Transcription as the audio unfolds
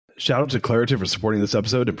Shout out to Claritin for supporting this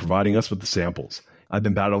episode and providing us with the samples. I've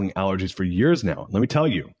been battling allergies for years now. Let me tell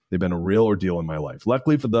you, they've been a real ordeal in my life.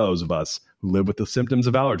 Luckily for those of us who live with the symptoms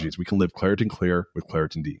of allergies, we can live Claritin Clear with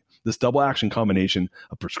Claritin D. This double action combination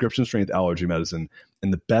of prescription strength allergy medicine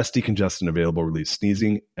and the best decongestant available relieves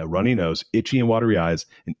sneezing, a runny nose, itchy and watery eyes,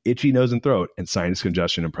 an itchy nose and throat, and sinus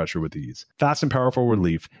congestion and pressure with ease. Fast and powerful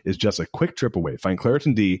relief is just a quick trip away. Find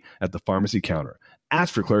Claritin D at the pharmacy counter.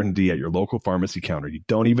 Ask for Claritin D at your local pharmacy counter. You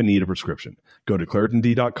don't even need a prescription. Go to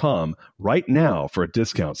ClaritinD.com right now for a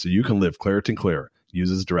discount so you can live Claritin Clear. Use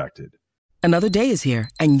as directed. Another day is here,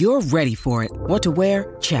 and you're ready for it. What to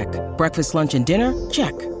wear? Check. Breakfast, lunch, and dinner?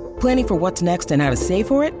 Check. Planning for what's next and how to save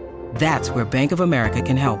for it? That's where Bank of America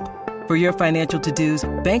can help. For your financial to-dos,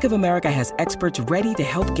 Bank of America has experts ready to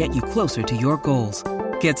help get you closer to your goals.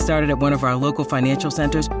 Get started at one of our local financial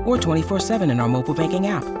centers or 24/7 in our mobile banking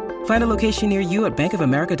app. Find a location near you at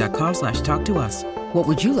bankofamerica.com/talktous. What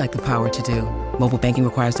would you like the power to do? Mobile banking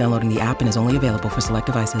requires downloading the app and is only available for select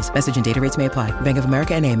devices. Message and data rates may apply. Bank of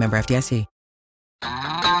America N.A., member FDIC.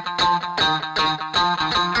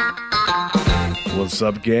 What's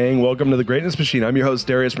up, gang? Welcome to The Greatness Machine. I'm your host,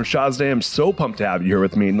 Darius Mershazde. I'm so pumped to have you here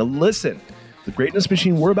with me. Now listen, The Greatness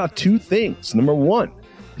Machine, we're about two things. Number one,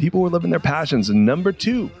 people who are living their passions. And number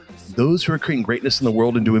two, those who are creating greatness in the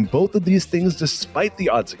world and doing both of these things despite the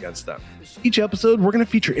odds against them. Each episode, we're going to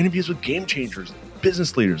feature interviews with game changers,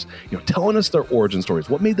 business leaders, telling us their origin stories,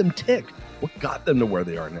 what made them tick, what got them to where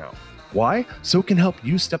they are now. Why? So it can help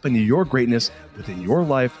you step into your greatness within your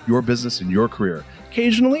life, your business, and your career.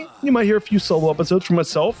 Occasionally, you might hear a few solo episodes from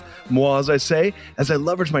myself, moi as I say, as I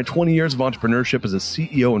leverage my 20 years of entrepreneurship as a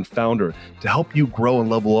CEO and founder to help you grow and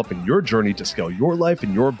level up in your journey to scale your life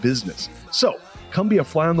and your business. So, come be a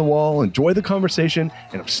fly on the wall, enjoy the conversation,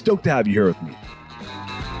 and I'm stoked to have you here with me.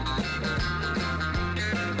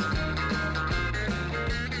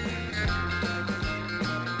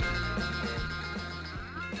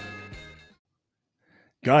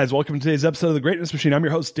 Guys, welcome to today's episode of The Greatness Machine. I'm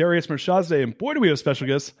your host, Darius Mershazde, and boy, do we have a special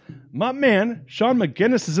guest. My man, Sean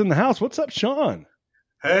Magennis is in the house. What's up, Sean?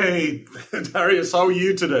 Hey, Darius, how are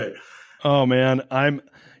you today? Oh, man,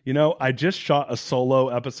 I just shot a solo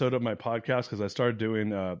episode of my podcast because I started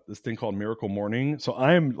doing this thing called Miracle Morning. So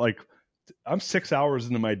I'm 6 hours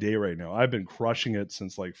into my day right now. I've been crushing it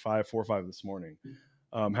since like 4 or 5 this morning.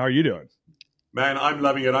 How are you doing? Man, I'm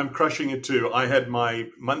loving it. I'm crushing it too. I had my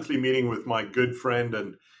monthly meeting with my good friend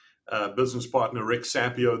and business partner, Rick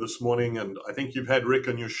Sapio, this morning. And I think you've had Rick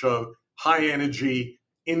on your show. High energy,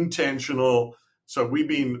 intentional. So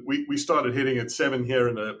we started hitting at 7 here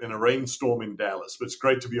in a rainstorm in Dallas. But it's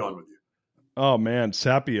great to be on with you. Oh man,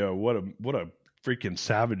 Sapio, what a freaking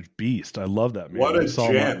savage beast. I love that man. What a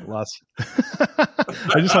gem.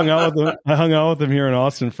 I just hung out with him. I hung out with him here in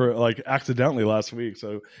Austin for accidentally last week.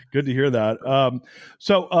 So good to hear that.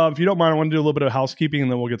 If you don't mind, I want to do a little bit of housekeeping and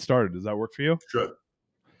then we'll get started. Does that work for you? Sure.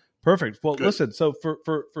 Perfect. Well, Good. Listen, so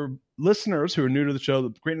for listeners who are new to the show, The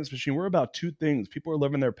Greatness Machine, we're about two things. People are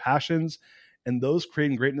living their passions and those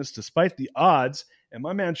creating greatness despite the odds. And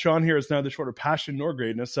my man Sean here is neither short of passion nor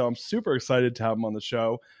greatness. So I'm super excited to have him on the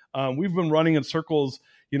show. We've been running in circles,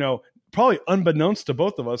 probably unbeknownst to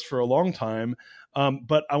both of us for a long time.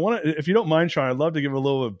 But I want to, if you don't mind, Sean, I'd love to give a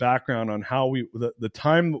little bit of background on how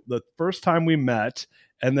the first time we met,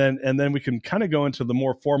 and then we can kind of go into the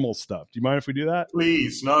more formal stuff. Do you mind if we do that?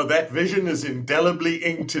 Please. No, that vision is indelibly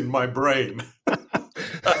inked in my brain.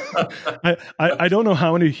 I don't know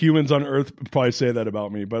how many humans on Earth probably say that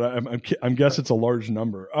about me, but I'm guess it's a large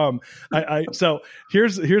number. So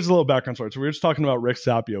here's a little background story. So we were just talking about Rick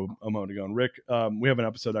Sapio a moment ago, and Rick, we have an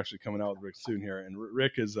episode actually coming out with Rick soon here, and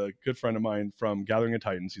Rick is a good friend of mine from Gathering of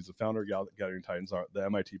Titans. He's the founder of Gathering of Titans, the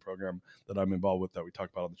MIT program that I'm involved with that we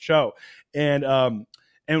talked about on the show,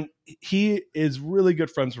 and he is really good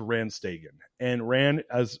friends with Rand Stagen. And Rand,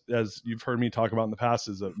 as you've heard me talk about in the past,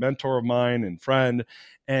 is a mentor of mine and friend.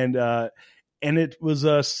 And it was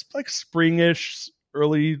like springish,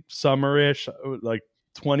 early summerish, like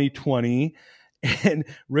 2020. And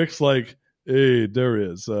Rick's like, "Hey, there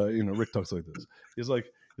is." Rick talks like this. He's like,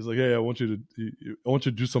 "Hey, I want you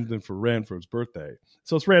to do something for Rand for his birthday."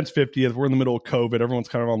 So it's Rand's 50th. We're in the middle of COVID. Everyone's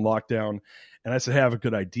kind of on lockdown. And I said, "Hey, I have a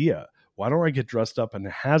good idea. Why don't I get dressed up in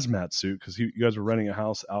a hazmat suit?" Because you guys are renting a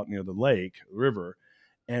house out near the lake, river.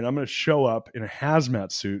 And I'm going to show up in a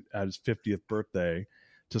hazmat suit at his 50th birthday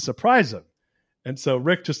to surprise him. And so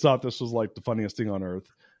Rick just thought this was like the funniest thing on earth.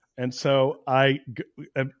 And so and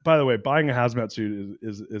by the way, buying a hazmat suit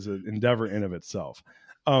is an endeavor in of itself.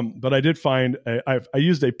 But I did find, I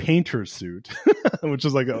used a painter suit, which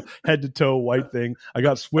is like a head to toe white thing. I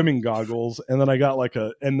got swimming goggles, and then I got like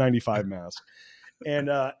a N95 mask. And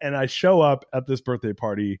I show up at this birthday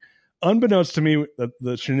party, unbeknownst to me,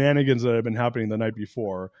 the shenanigans that had been happening the night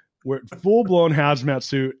before. We're full blown hazmat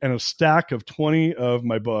suit and a stack of 20 of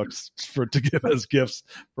my books to give as gifts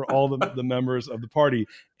for all the members of the party.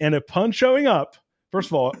 And upon showing up, first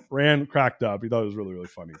of all, Rand cracked up. He thought it was really, really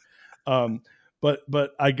funny.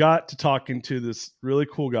 But I got to talking to this really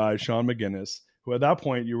cool guy, Sean Magennis, who at that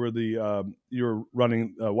point you were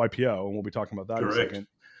running YPO, and we'll be talking about that Correct. in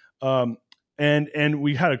a second. And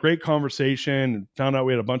we had a great conversation and found out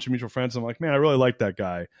we had a bunch of mutual friends. I'm like, man, I really like that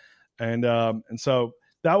guy. And so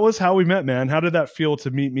that was how we met, man. How did that feel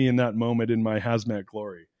to meet me in that moment in my hazmat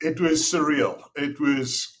glory? It was surreal. It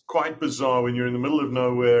was quite bizarre when you're in the middle of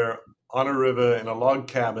nowhere on a river in a log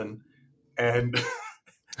cabin and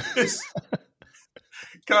this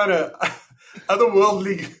kind of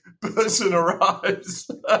otherworldly person arrives.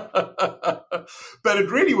 But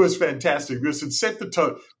it really was fantastic because it set the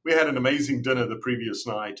tone. We had an amazing dinner the previous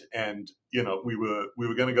night, and we were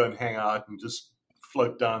going to go and hang out and just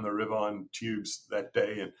float down the river on tubes that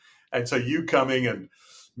day, and so you coming and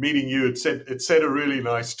meeting you, it set a really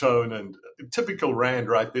nice tone. And typical Rand,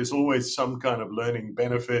 right? There's always some kind of learning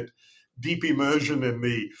benefit, deep immersion in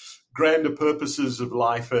the grander purposes of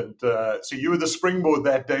life, and so you were the springboard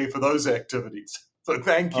that day for those activities. So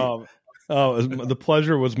thank you. The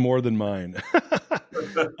pleasure was more than mine.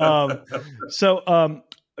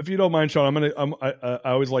 If you don't mind, Sean, I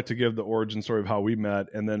always like to give the origin story of how we met,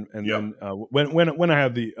 and then when I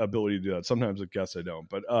have the ability to do that. Sometimes I guess I don't,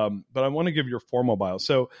 but I want to give your formal bio.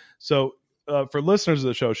 So for listeners of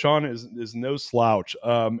the show, Sean is no slouch.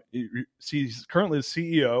 He's currently the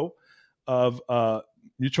CEO of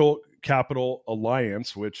Mutual Capital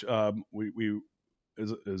Alliance, which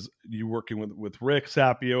is you working with Rick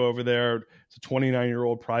Sapio over there. It's a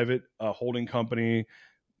 29-year-old private holding company,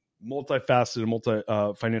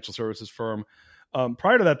 multifaceted, financial services firm.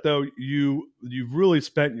 Prior to that, though, you've really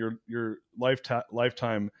spent your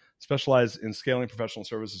lifetime specialized in scaling professional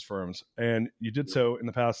services firms, and you did so in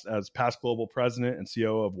the past as past global president and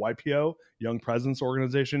CEO of YPO, Young Presidents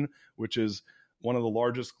Organization, which is one of the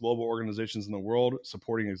largest global organizations in the world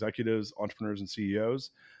supporting executives, entrepreneurs, and CEOs.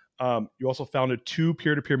 You also founded 2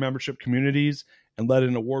 peer-to-peer membership communities and led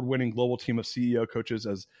an award-winning global team of CEO coaches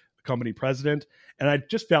as company president. And I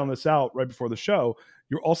just found this out right before the show.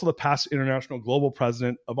 You're also the past international global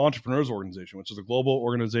president of Entrepreneurs Organization, which is a global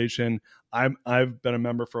organization. I've been a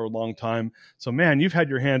member for a long time. So, man, you've had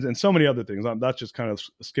your hands in so many other things. That's just kind of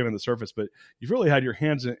skimming the surface, but you've really had your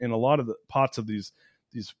hands in a lot of the pots of these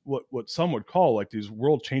what some would call like these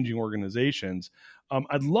world-changing organizations.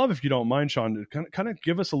 I'd love, if you don't mind, Sean, to kind of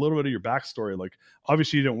give us a little bit of your backstory. Like,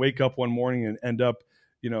 obviously, you didn't wake up one morning and end up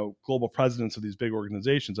global presidents of these big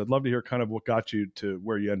organizations. I'd love to hear kind of what got you to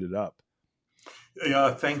where you ended up.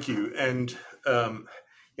 Yeah, thank you. And,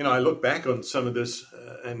 I look back on some of this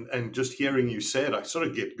and just hearing you say it, I sort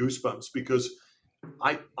of get goosebumps because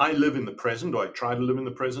I live in the present, or I try to live in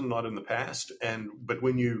the present, not in the past. But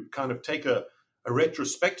when you kind of take a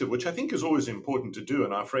retrospective, which I think is always important to do,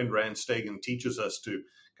 and our friend Rand Stagen teaches us to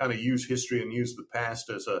kind of use history and use the past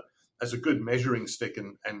as a good measuring stick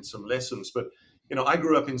and some lessons. But I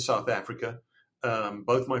grew up in South Africa.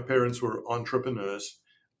 Both my parents were entrepreneurs.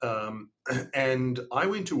 And I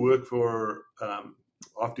went to work for,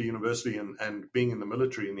 after university and being in the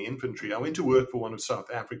military, in the infantry, I went to work for one of South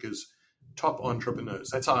Africa's top entrepreneurs.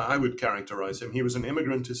 That's how I would characterize him. He was an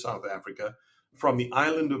immigrant to South Africa from the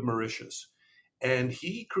island of Mauritius. And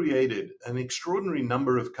he created an extraordinary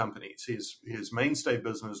number of companies. His mainstay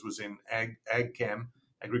business was in ag-chem,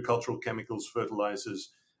 agricultural chemicals, fertilizers,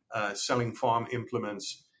 selling farm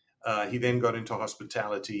implements. He then got into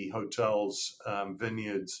hospitality, hotels,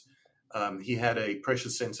 vineyards. He had a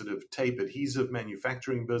pressure-sensitive tape adhesive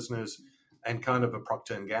manufacturing business and kind of a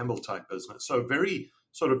Procter & Gamble type business. So very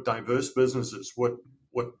sort of diverse businesses. What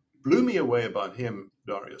blew me away about him,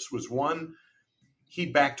 Darius, was one, he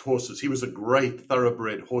backed horses. He was a great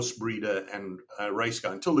thoroughbred horse breeder and race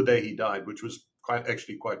guy until the day he died, which was quite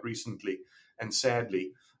recently and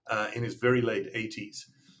sadly in his very late 80s.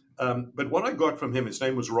 But what I got from him, his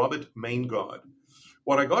name was Robert Maingard.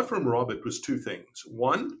 What I got from Robert was 2 things.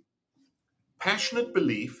 One, passionate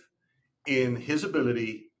belief in his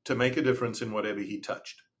ability to make a difference in whatever he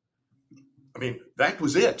touched. I mean, that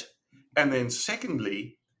was it. And then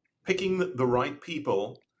secondly, picking the right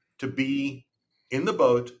people to be in the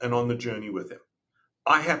boat and on the journey with him.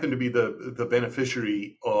 I happen to be the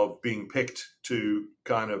beneficiary of being picked to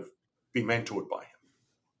kind of be mentored by him.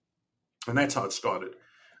 And that's how it started.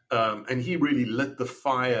 And he really lit the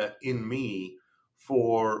fire in me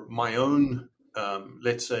for my own,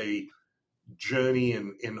 let's say, journey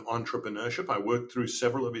in entrepreneurship. I worked through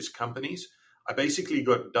several of his companies. I basically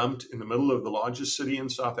got dumped in the middle of the largest city in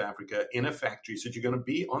South Africa in a factory. Said, you're going to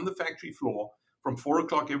be on the factory floor from 4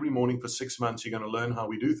 o'clock every morning for 6 months. You're going to learn how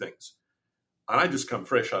we do things. And I just come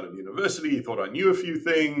fresh out of university, thought I knew a few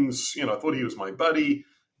things, I thought he was my buddy.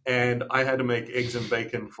 And I had to make eggs and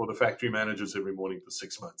bacon for the factory managers every morning for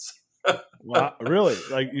 6 months. Wow, really?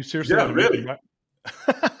 Like you seriously? Yeah, really.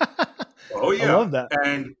 Oh, yeah. I love that.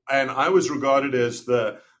 And I was regarded as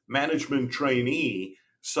the management trainee.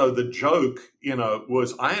 So the joke,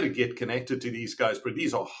 was I had to get connected to these guys, but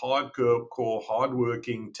these are hardcore,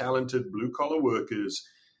 hardworking, talented blue-collar workers.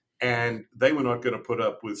 And they were not going to put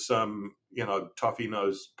up with some,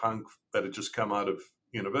 toffee-nosed punk that had just come out of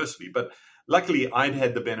university. But luckily, I'd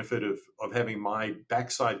had the benefit of having my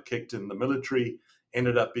backside kicked in the military,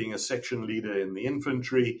 ended up being a section leader in the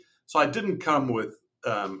infantry. So I didn't come with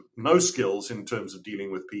no skills in terms of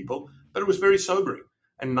dealing with people, but it was very sobering.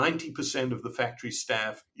 And 90% of the factory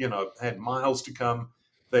staff, had miles to come.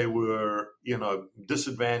 They were,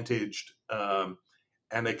 disadvantaged,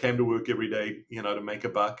 and they came to work every day, to make a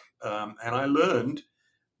buck. And I learned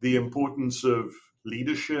the importance of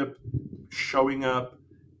leadership, showing up,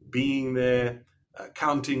 being there,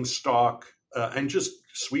 counting stock, and just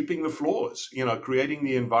sweeping the floors, creating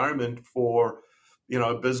the environment for,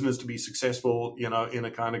 a business to be successful, in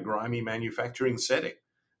a kind of grimy manufacturing setting.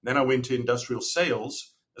 Then I went to industrial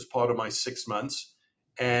sales as part of my 6 months,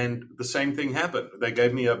 and the same thing happened. They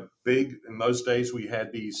gave me in those days we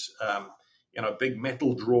had these, big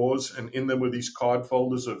metal drawers, and in them were these card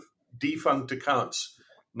folders of defunct accounts,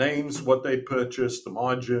 names, what they purchased, the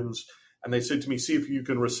margins, and they said to me, see if you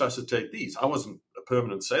can resuscitate these. I wasn't a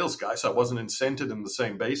permanent sales guy, so I wasn't incented in the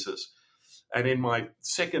same basis. And in my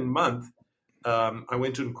second month, I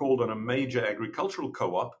went and called on a major agricultural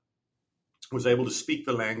co-op, was able to speak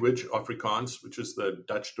the language, Afrikaans, which is the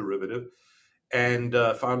Dutch derivative, and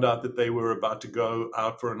found out that they were about to go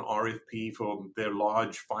out for an RFP for their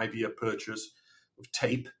large 5-year purchase of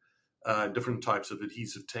tape, different types of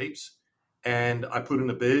adhesive tapes. And I put in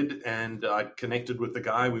a bid, and I connected with the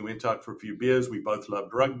guy. We went out for a few beers. We both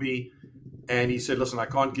loved rugby. And he said, listen, I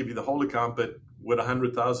can't give you the whole account, but would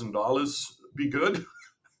 $100,000 be good?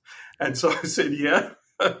 And so I said, yeah.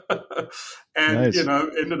 And, Nice.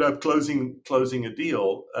 ended up closing a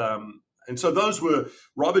deal. And so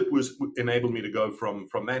Robert enabled me to go from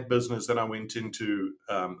that business. Then I went into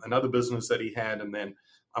another business that he had. And then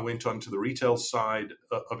I went on to the retail side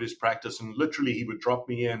of his practice. And literally he would drop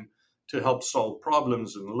me in to help solve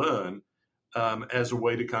problems and learn as a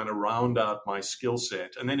way to kind of round out my skill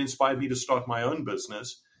set. And then inspired me to start my own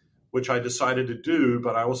business, which I decided to do,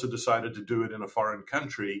 but I also decided to do it in a foreign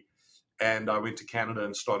country. And I went to Canada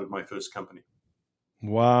and started my first company.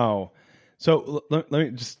 Wow. So let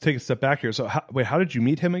me just take a step back here. So how did you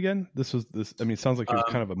meet him again? It sounds like he was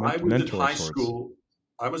kind of a mentor of sorts.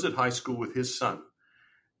 I was at high school with his son.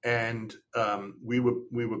 And we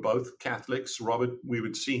were both Catholics. Robert, we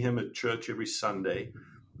would see him at church every Sunday.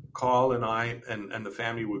 Carl and I and the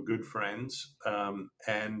family were good friends.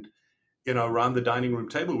 And, around the dining room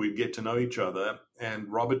table, we'd get to know each other.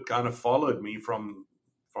 And Robert kind of followed me from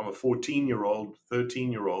a 14-year-old,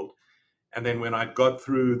 13-year-old. And then when I got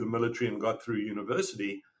through the military and got through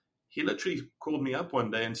university, he literally called me up one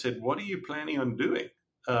day and said, what are you planning on doing?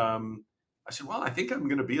 I said, well, I think I'm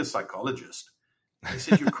going to be a psychologist. He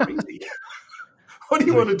said, you're crazy. What do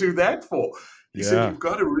you want to do that for? He said, you've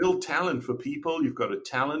got a real talent for people. You've got a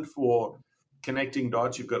talent for connecting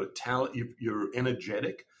dots. You've got a talent. You're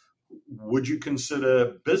energetic. Would you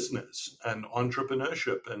consider business and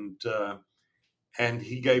entrepreneurship? And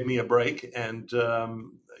he gave me a break. And,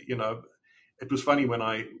 it was funny when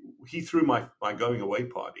he threw my going away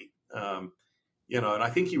party, and I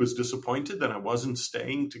think he was disappointed that I wasn't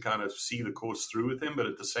staying to kind of see the course through with him. But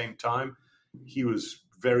at the same time, he was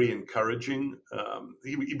very encouraging.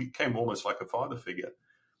 He became almost like a father figure.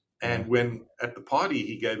 And when at the party,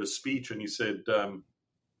 he gave a speech and he said, I'm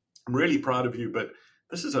really proud of you, but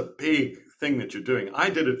this is a big thing that you're doing.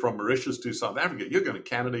 I did it from Mauritius to South Africa. You're going to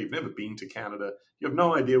Canada. You've never been to Canada. You have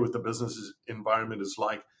no idea what the business environment is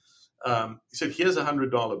like. He said, here's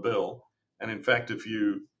 $100 bill. And in fact, if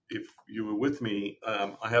you were with me,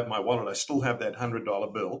 I have my wallet. I still have that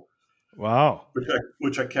 $100 bill. Wow.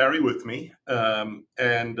 Which I carry with me.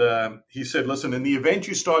 And he said, listen, in the event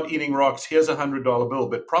you start eating rocks, here's $100 bill,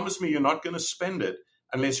 but promise me you're not going to spend it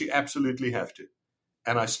unless you absolutely have to.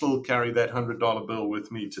 And I still carry that $100 bill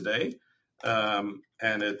with me today. And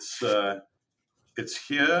it's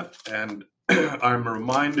here. And I'm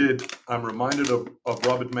reminded of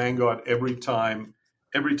Robert Mangard every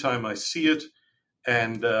time I see it.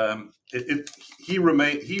 And he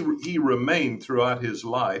remained throughout his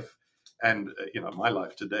life, and my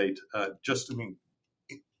life to date,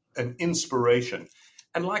 an inspiration.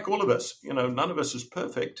 And like all of us, none of us is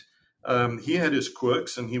perfect. He had his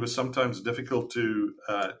quirks, and he was sometimes difficult to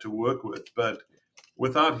work with. But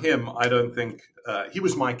without him, I don't think he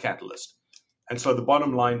was my catalyst. And so the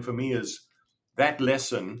bottom line for me is that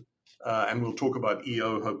lesson, and we'll talk about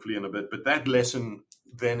EO hopefully in a bit, but that lesson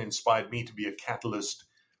then inspired me to be a catalyst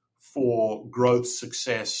for growth,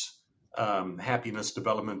 success, happiness,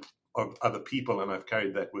 development of other people. And I've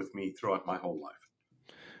carried that with me throughout my whole life.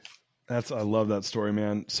 I love that story,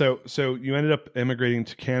 man. So you ended up immigrating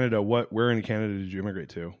to Canada. Where in Canada did you immigrate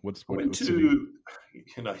to? I went to,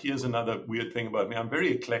 here's another weird thing about me. I'm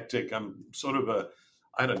very eclectic. I'm sort of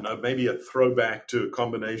I don't know, maybe a throwback to a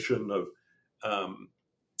combination of,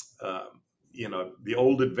 the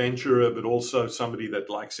old adventurer, but also somebody that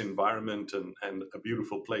likes environment and a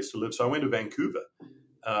beautiful place to live. So I went to Vancouver,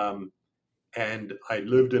 and I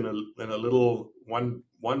lived in a little one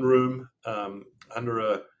room under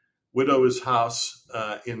a widower's house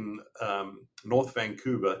in North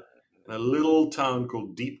Vancouver, in a little town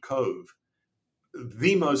called Deep Cove,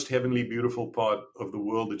 the most heavenly beautiful part of the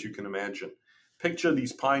world that you can imagine. Picture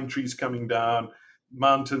these pine trees coming down,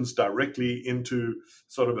 mountains directly into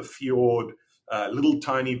sort of a fjord, little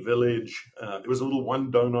tiny village. There was a little one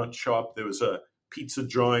donut shop. There was a pizza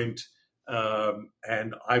joint.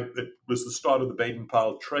 And it was the start of the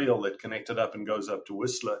Baden-Powell Trail that connected up and goes up to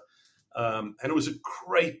Whistler. And it was a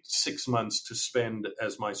great 6 months to spend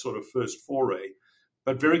as my sort of first foray,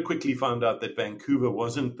 but very quickly found out that Vancouver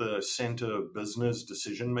wasn't the center of business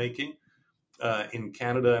decision-making in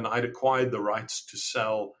Canada. And I'd acquired the rights to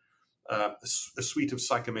sell a suite of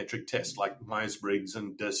psychometric tests like Myers-Briggs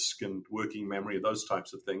and DISC and working memory, those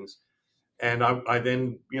types of things. And I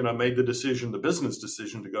then, made the business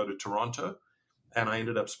decision to go to Toronto. And I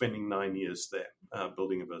ended up spending 9 years there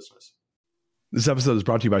building a business. This episode is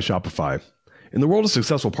brought to you by Shopify. In the world of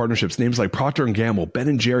successful partnerships, names like Procter & Gamble,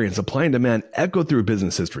 Ben & Jerry, and Supply and Demand echo through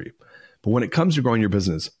business history. But when it comes to growing your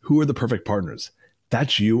business, who are the perfect partners?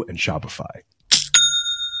 That's you and Shopify.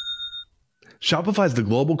 Shopify is the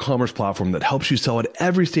global commerce platform that helps you sell at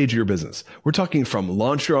every stage of your business. We're talking from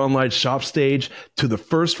launch your online shop stage to the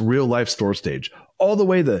first real life store stage, all the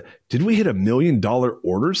way to did we hit $1 million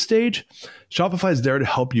order stage? Shopify is there to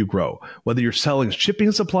help you grow. Whether you're selling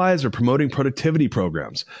shipping supplies or promoting productivity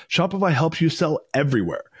programs, Shopify helps you sell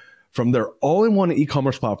everywhere. From their all-in-one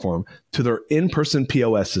e-commerce platform to their in-person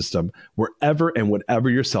POS system, wherever and whatever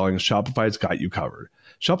you're selling, Shopify's got you covered.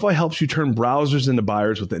 Shopify helps you turn browsers into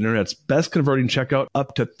buyers with the internet's best converting checkout,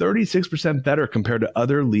 up to 36% better compared to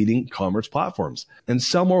other leading commerce platforms. And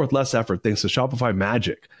sell more with less effort thanks to Shopify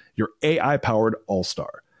Magic, your AI-powered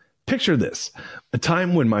all-star. Picture this, a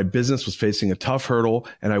time when my business was facing a tough hurdle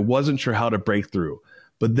and I wasn't sure how to break through.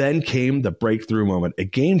 But then came the breakthrough moment, a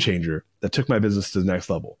game changer that took my business to the next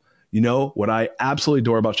level. You know, what I absolutely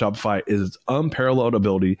adore about Shopify is its unparalleled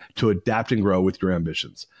ability to adapt and grow with your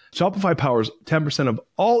ambitions. Shopify powers 10% of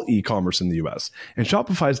all e-commerce in the US, and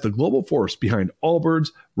Shopify is the global force behind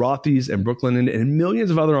Allbirds, Rothy's, and Brooklinen, and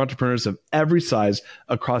millions of other entrepreneurs of every size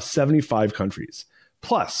across 75 countries.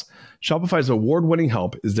 Plus, Shopify's award-winning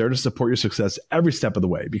help is there to support your success every step of the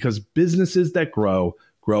way because businesses that grow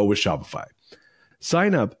with Shopify.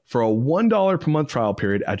 Sign up for a $1 per month trial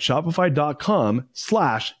period at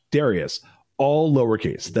shopify.com/Darius, all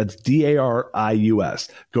lowercase. That's Darius.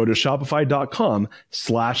 Go to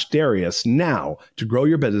shopify.com/Darius now to grow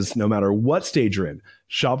your business no matter what stage you're in.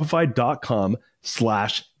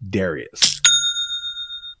 Shopify.com/Darius.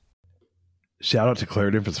 Shout out to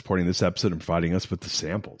Claritin for supporting this episode and providing us with the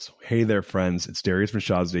samples. Hey there, friends. It's Darius from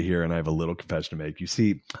Shazda here, and I have a little confession to make. You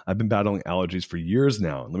see, I've been battling allergies for years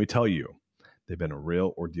now, and let me tell you, they've been a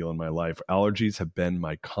real ordeal in my life. Allergies have been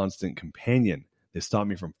my constant companion. They stop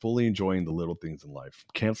me from fully enjoying the little things in life,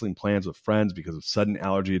 from canceling plans with friends because of sudden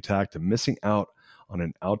allergy attack to missing out on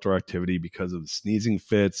an outdoor activity because of the sneezing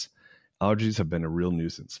fits. Allergies have been a real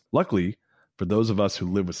nuisance. Luckily, for those of us who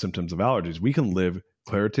live with symptoms of allergies, we can live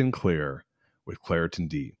Claritin Clear with Claritin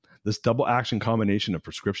D. This double action combination of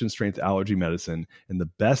prescription strength allergy medicine and the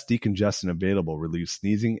best decongestant available relieves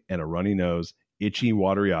sneezing and a runny nose, itchy,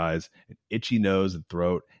 watery eyes, an itchy nose and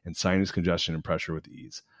throat, and sinus congestion and pressure with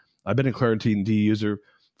ease. I've been a Claritin D user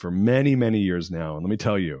for many, many years now, and let me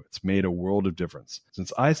tell you, it's made a world of difference.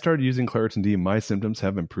 Since I started using Claritin D, my symptoms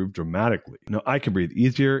have improved dramatically. Now, I can breathe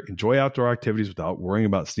easier, enjoy outdoor activities without worrying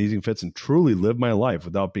about sneezing fits, and truly live my life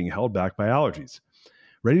without being held back by allergies.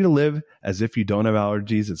 Ready to live as if you don't have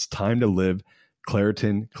allergies? It's time to live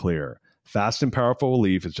Claritin Clear. Fast and powerful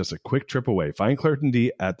relief is just a quick trip away. Find Claritin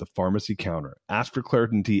D at the pharmacy counter. Ask for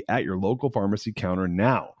Claritin D at your local pharmacy counter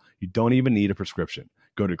now. You don't even need a prescription.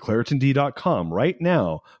 Go to ClaritinD.com right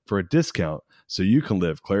now for a discount so you can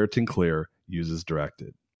live Claritin Clear. Use as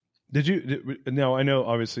directed. Now I know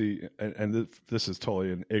obviously, and this is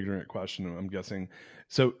totally an ignorant question, I'm guessing.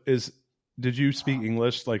 So did you speak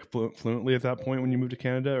English like fluently at that point when you moved to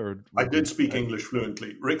Canada? Or I did speak English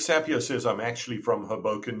fluently. Rick Sapio says I'm actually from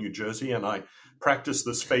Hoboken, New Jersey, and I practice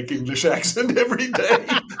this fake English accent every day.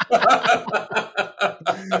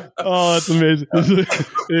 Oh, that's amazing.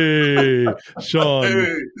 Hey, Sean,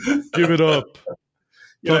 hey. Give it up.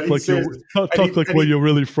 Talk like where you're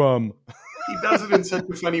really from. He does it in such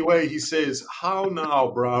a funny way. He says, "How now,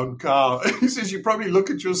 brown cow?" He says, "You probably look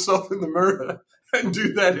at yourself in the mirror and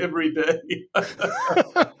do that every day."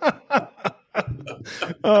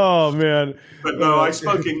 Oh man! But no, I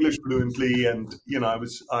spoke English fluently, and I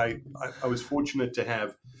was fortunate to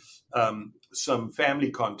have some family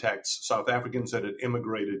contacts, South Africans that had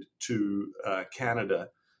immigrated to Canada.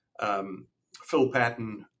 Phil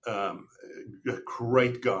Patton, a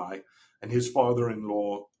great guy, and his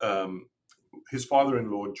father-in-law. His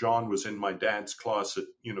father-in-law, John, was in my dad's class at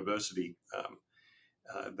university.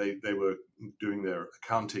 They were doing their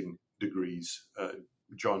accounting degrees.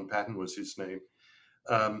 John Patton was his name.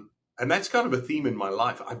 And that's kind of a theme in my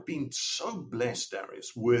life. I've been so blessed,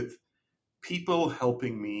 Darius, with people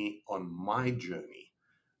helping me on my journey.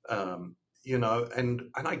 And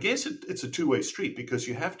I guess it's a two-way street, because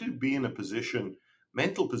you have to be in a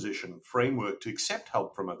mental position, framework to accept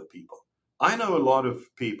help from other people. I know a lot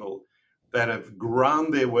of people that have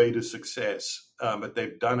ground their way to success, but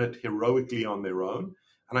they've done it heroically on their own.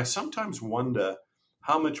 And I sometimes wonder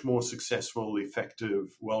how much more successful,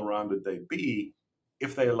 effective, well-rounded they'd be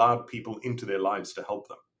if they allowed people into their lives to help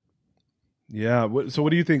them. Yeah. So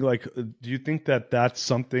what do you think? Like, do you think that that's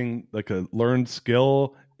something like a learned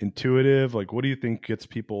skill, intuitive? Like, what do you think gets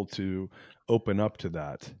people to open up to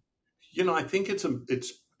that? I think it's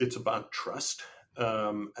about trust.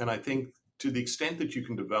 And I think to the extent that you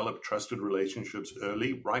can develop trusted relationships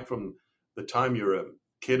early, right from the time you're a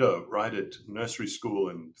kiddo, right at nursery school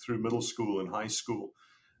and through middle school and high school,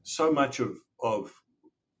 so much of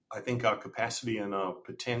I think our capacity and our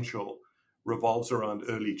potential revolves around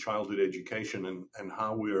early childhood education and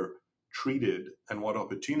how we're treated and what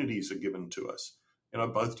opportunities are given to us,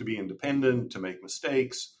 both to be independent, to make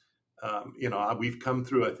mistakes. We've come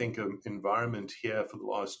through, I think, an environment here for the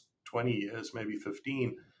last 20 years, maybe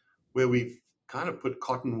 15, where we've kind of put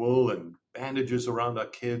cotton wool and bandages around our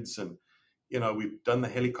kids. And, we've done the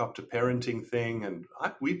helicopter parenting thing. And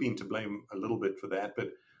we've been to blame a little bit for that.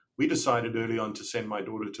 But we decided early on to send my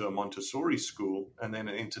daughter to a Montessori school and then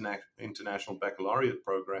an international baccalaureate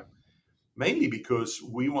program, mainly because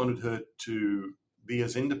we wanted her to be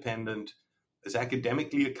as independent, as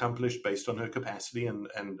academically accomplished based on her capacity and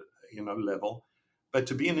level, but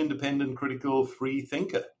to be an independent, critical, free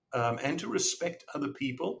thinker, and to respect other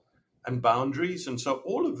people and boundaries. And so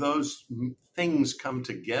all of those things come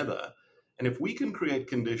together. And if we can create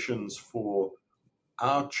conditions for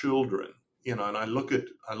our children, and I look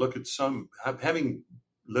at some, having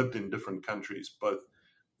lived in different countries, both,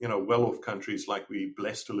 well-off countries like we're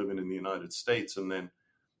blessed to live in the United States, and then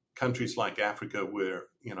countries like Africa where,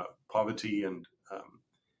 poverty and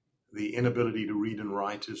the inability to read and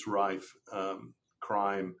write is rife,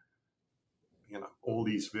 crime, all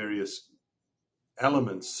these various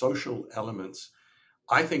elements, social elements.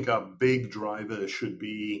 I think our big driver should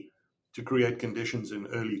be to create conditions in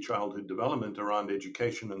early childhood development around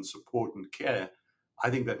education and support and care. I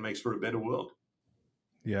think that makes for a better world.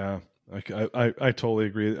 Yeah, I totally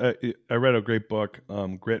agree. I read a great book,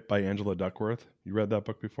 Grit by Angela Duckworth. You read that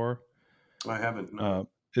book before? I haven't. No.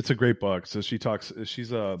 It's a great book. So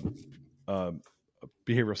she's a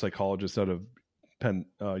behavioral psychologist out of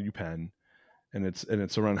UPenn, and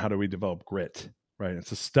it's around how do we develop grit, right?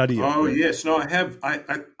 It's a study of grit. Yes. No, I have.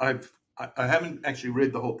 I haven't actually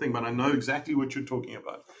read the whole thing, but I know exactly what you're talking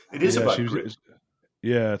about. It is about grit.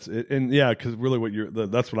 Because really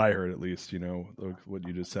that's what I heard, at least, what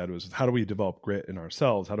you just said was, how do we develop grit in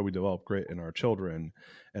ourselves? How do we develop grit in our children?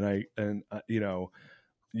 And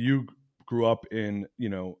you grew up in,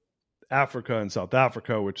 Africa and South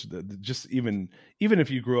Africa, which just even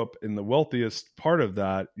if you grew up in the wealthiest part of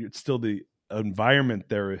that, it's still the environment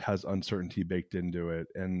there has uncertainty baked into it,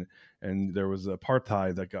 and there was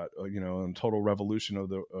apartheid that got a total revolution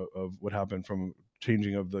of what happened from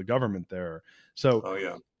changing of the government there. So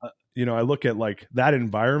I look at like that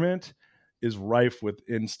environment is rife with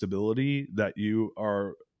instability that you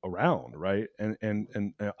are around, right?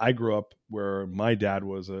 And I grew up where my dad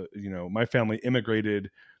was my family immigrated,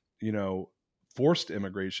 forced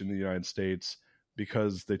immigration in the United States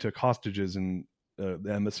because they took hostages in the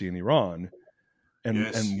embassy in Iran,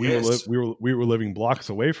 Yes, and yes. we were living blocks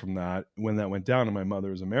away from that when that went down. And my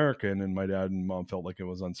mother is American, and my dad and mom felt like it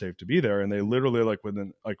was unsafe to be there, and they literally, like,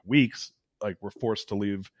 within like weeks, like, were forced to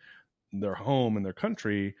leave their home and their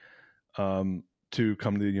country, to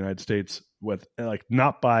come to the United States, with, like,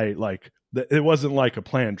 not by, like, it wasn't like a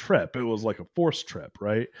planned trip, it was like a forced trip,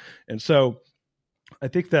 right? And so I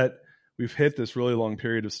think that we've hit this really long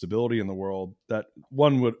period of stability in the world that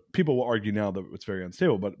people will argue now that it's very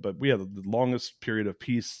unstable, but we have the longest period of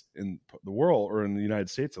peace in the world, or in the United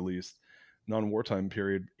States at least, non-wartime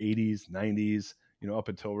period, 80s, 90s, up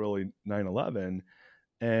until really 9/11.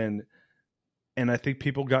 And I think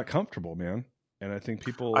people got comfortable, man. And I think I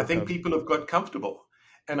people think have. people have got comfortable.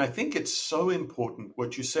 And I think it's so important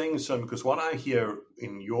what you're saying is so, because what I hear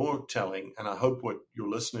in your telling, and I hope what your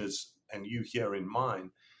listeners and you hear in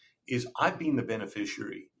mine, is I've been the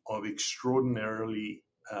beneficiary of I've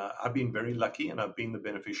been very lucky, and I've been the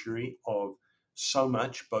beneficiary of so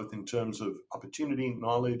much, both in terms of opportunity,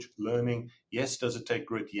 knowledge, learning. Yes, does it take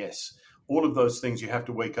grit? Yes. All of those things, you have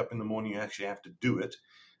to wake up in the morning, you actually have to do it.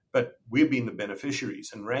 But we've been the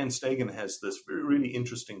beneficiaries. And Rand Stagen has this really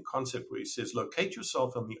interesting concept where he says, locate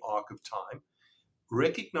yourself on the arc of time,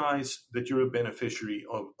 recognize that you're a beneficiary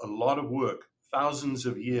of a lot of work, thousands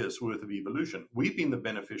of years worth of evolution. We've been the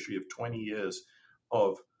beneficiary of 20 years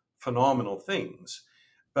of phenomenal things.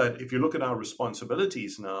 But if you look at our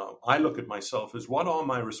responsibilities now, I look at myself as, what are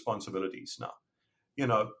my responsibilities now?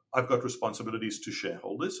 I've got responsibilities to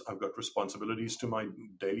shareholders. I've got responsibilities to my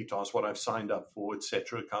daily tasks, what I've signed up for,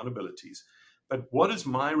 etc., accountabilities. But what is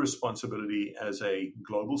my responsibility as a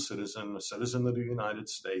global citizen, a citizen of the United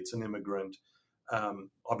States, an immigrant,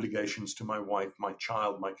 obligations to my wife, my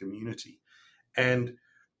child, my community? And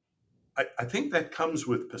I think that comes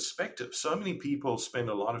with perspective. So many people spend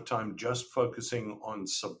a lot of time just focusing on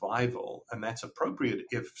survival, and that's appropriate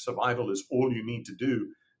if survival is all you need to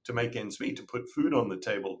do to make ends meet, to put food on the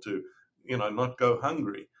table, to not go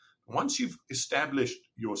hungry. Once you've established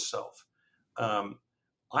yourself,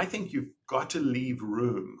 I think you've got to leave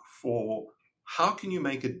room for how can you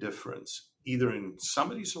make a difference, either in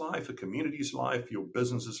somebody's life, a community's life, your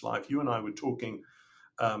business's life. You and I were talking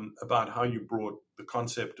about how you brought the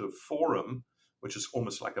concept of forum, which is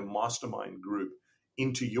almost like a mastermind group,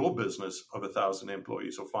 into your business of 1,000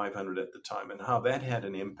 employees or 500 at the time, and how that had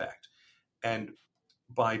an impact. And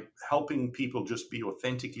by helping people just be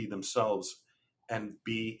authentically themselves and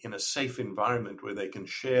be in a safe environment where they can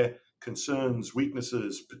share concerns,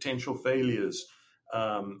 weaknesses, potential failures,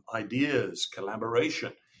 ideas,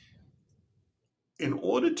 collaboration, in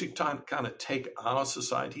order to kind of take our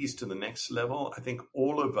societies to the next level, I think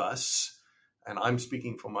all of us, and I'm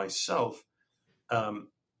speaking for myself,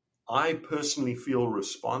 I personally feel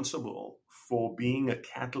responsible for being a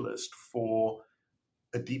catalyst for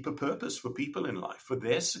a deeper purpose for people in life, for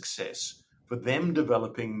their success, for them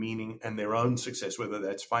developing meaning and their own success, whether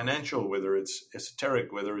that's financial, whether it's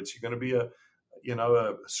esoteric, whether it's you're going to be a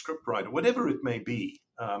script writer, whatever it may be.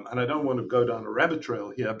 And I don't want to go down a rabbit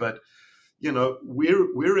trail here, but we're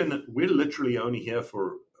literally only here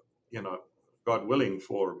for, God willing,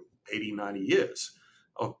 for 80, 90 years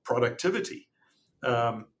of productivity.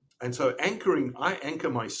 And so I anchor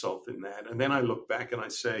myself in that. And then I look back and I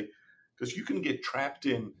say, because you can get trapped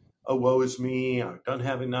in, oh, woe is me, I don't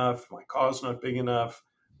have enough, my car's not big enough,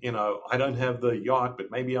 I don't have the yacht,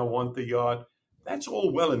 but maybe I want the yacht. That's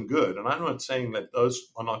all well and good. And I'm not saying that those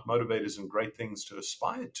are not motivators and great things to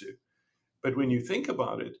aspire to. But when you think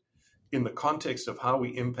about it, in the context of how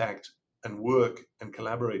we impact and work and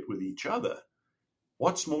collaborate with each other,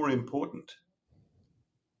 what's more important?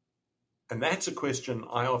 And that's a question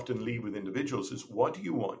I often leave with individuals is, what do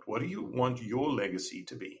you want? What do you want your legacy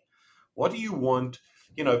to be? What do you want?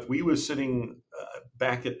 If we were sitting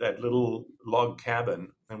back at that little log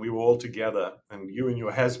cabin and we were all together and you in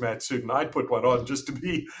your hazmat suit and I'd put one on just to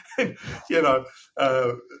be, in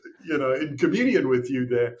communion with you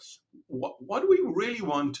there. What do we really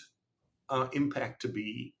want our impact to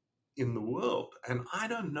be in the world? And I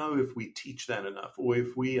don't know if we teach that enough, or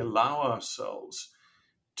if we allow ourselves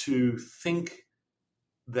to think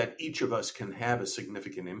that each of us can have a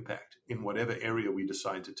significant impact in whatever area we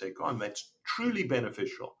decide to take on that's truly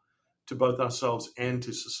beneficial to both ourselves and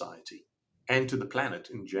to society and to the planet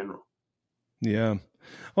in general. Yeah.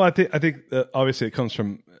 Well, I think obviously it comes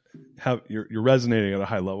from how you're resonating at a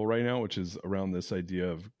high level right now, which is around this idea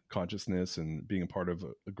of consciousness and being a part of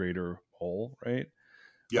a greater whole, right?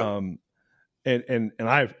 Yeah.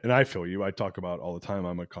 I feel you. I talk about all the time.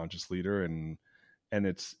 I'm a conscious leader, and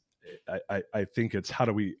it's I think it's how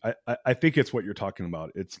do we I think it's what you're talking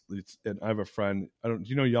about. It's and I have a friend. Do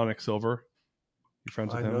you know Yannick Silver? You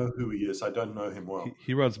friends with I him? know who he is. I don't know him well.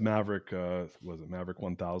 He runs Maverick. Was it Maverick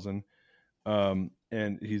 1000?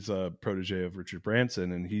 And he's a protege of Richard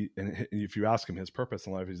Branson. And if you ask him his purpose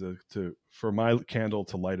in life, he's for my candle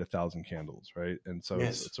to light 1,000 candles, right? And so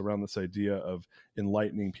Yes. it's around this idea of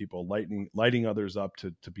enlightening people, lighting others up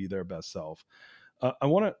to be their best self. I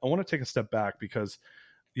want to take a step back because,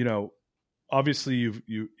 obviously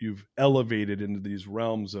you've elevated into these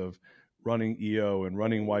realms of running EO and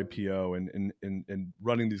running YPO and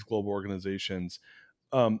running these global organizations.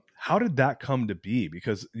 How did that come to be?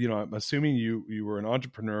 Because, I'm assuming you were an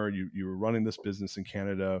entrepreneur, you were running this business in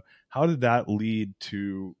Canada. How did that lead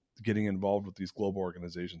to getting involved with these global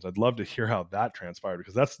organizations? I'd love to hear how that transpired,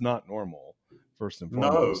 because that's not normal, first and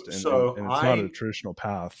foremost. No. So and it's not a traditional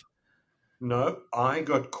path. No, I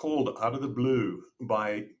got called out of the blue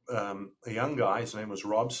by a young guy. His name was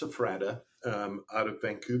Rob Safrada, out of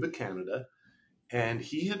Vancouver, Canada. And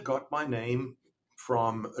he had got my name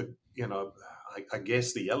from, I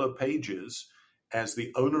guess the Yellow Pages as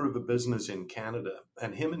the owner of a business in Canada.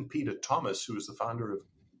 And him and Peter Thomas, who was the founder of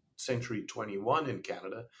Century 21 in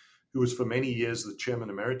Canada, who was for many years the chairman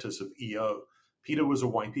emeritus of EO. Peter was a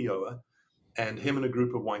YPOer. And him and a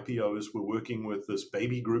group of YPOs were working with this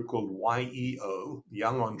baby group called YEO,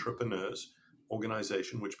 Young Entrepreneurs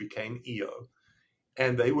Organization, which became EO.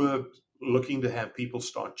 And they were looking to have people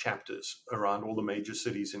start chapters around all the major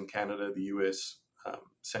cities in Canada, the US,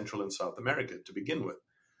 Central and South America to begin with.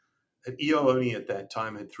 And EO only at that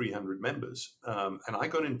time had 300 members. And I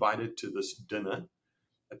got invited to this dinner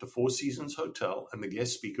at the Four Seasons Hotel, and the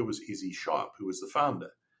guest speaker was Izzy Sharp, who was the founder.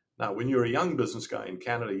 Now, when you're a young business guy in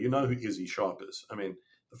Canada, you know who Izzy Sharp is. I mean,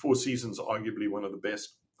 the Four Seasons, arguably one of the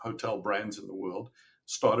best hotel brands in the world,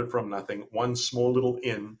 started from nothing, one small little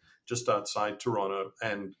inn just outside Toronto,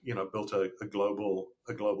 and built a global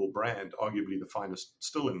brand, arguably the finest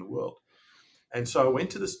still in the world. And so I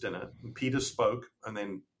went to this dinner, and Peter spoke, and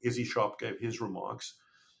then Izzy Sharp gave his remarks,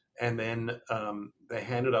 and then they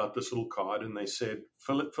handed out this little card, and they said,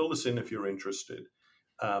 fill this in if you're interested.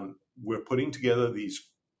 We're putting together these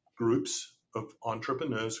groups of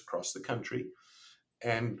entrepreneurs across the country,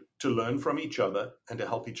 and to learn from each other and to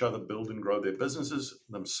help each other build and grow their businesses,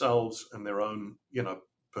 themselves, and their own,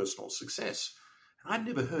 personal success. And I'd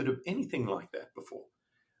never heard of anything like that before.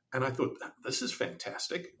 And I thought, this is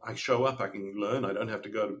fantastic. I show up, I can learn. I don't have to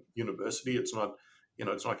go to university. It's not,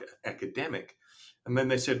 it's not academic. And then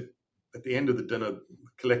they said, at the end of the dinner,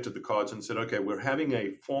 collected the cards and said, okay, we're having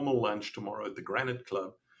a formal lunch tomorrow at the Granite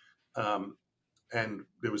Club. And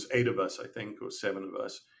there was 8 of us, I think, or 7 of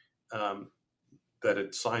us, that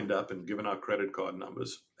had signed up and given our credit card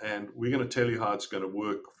numbers. And we're going to tell you how it's going to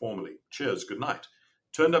work formally. Cheers, good night.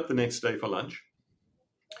 Turned up the next day for lunch.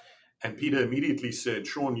 And Peter immediately said,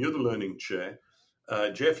 Sean, you're the learning chair.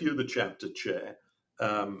 Jeff, you're the chapter chair.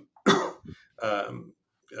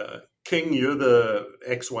 King, you're the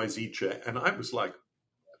XYZ chair. And I was like,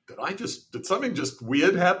 did something just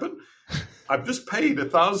weird happen? I've just paid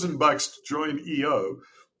 $1,000 to join EO,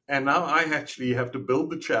 and now I actually have to build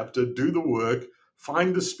the chapter, do the work,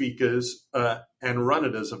 find the speakers, and run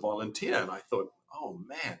it as a volunteer. And I thought, oh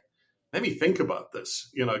man, let me think about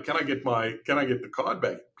this. Can I get the card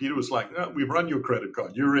back? Peter was like, no, we've run your credit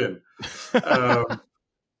card, you're in.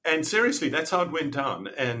 And seriously, that's how it went down.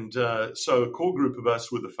 And so a core group of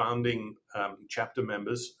us were the founding chapter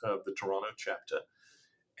members of the Toronto chapter.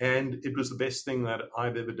 And it was the best thing that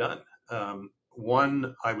I've ever done.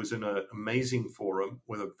 One, I was in an amazing forum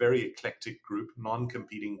with a very eclectic group,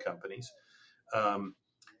 non-competing companies.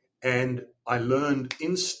 And I learned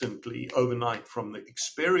instantly overnight from the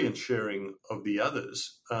experience sharing of the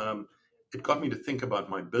others. It got me to think about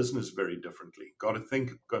my business very differently. Got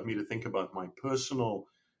me to think about my personal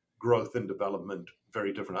growth and development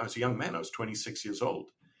very different. I was a young man. I was 26 years old.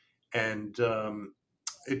 And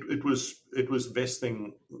it was the best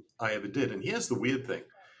thing I ever did. And here's the weird thing.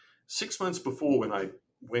 6 months before, when I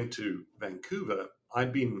went to Vancouver, I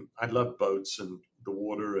loved boats and the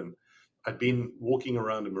water, and I'd been walking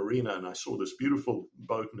around a marina, and I saw this beautiful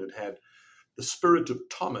boat, and it had the Spirit of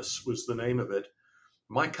Thomas was the name of it.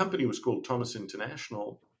 My company was called Thomas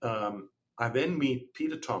International. I then meet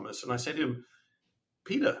Peter Thomas, and I said to him,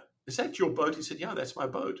 Peter, is that your boat? He said, yeah, that's my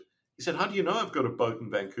boat. He said, how do you know I've got a boat in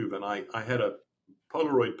Vancouver? And I had a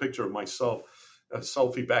Polaroid picture of myself, a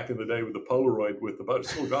selfie back in the day with the Polaroid with the boat. I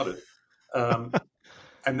still got it.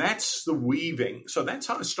 And that's the weaving. So that's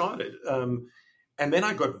how I started. And then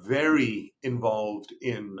I got very involved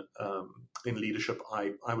in leadership.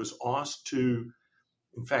 I was asked to,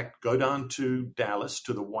 in fact, go down to Dallas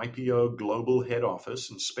to the YPO global head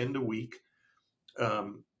office and spend a week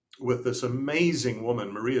with this amazing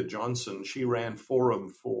woman, Maria Johnson. She ran Forum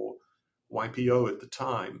for YPO at the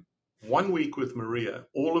time. 1 week with Maria,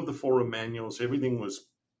 all of the Forum manuals, everything was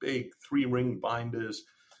big 3-ring binders.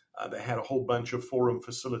 They had a whole bunch of Forum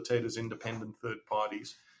facilitators, independent third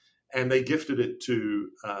parties, and they gifted it to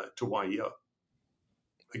YEO.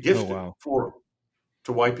 They gifted Forum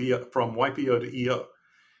to YPO, from YPO to EO.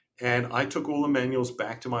 And I took all the manuals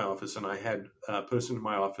back to my office, and I had a person in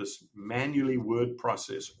my office manually word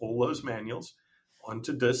process all those manuals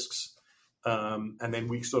onto discs. And then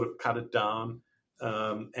we sort of cut it down,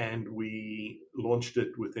 and we launched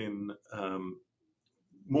it within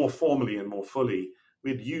more formally and more fully.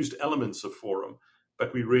 We'd used elements of Forum,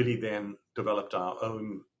 but we really then developed our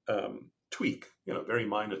own tweak, very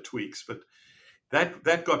minor tweaks. But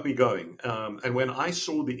that got me going. And when I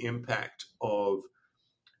saw the impact of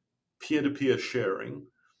peer-to-peer sharing,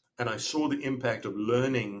 and I saw the impact of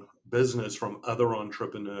learning business from other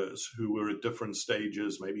entrepreneurs who were at different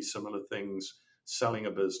stages, maybe similar things, selling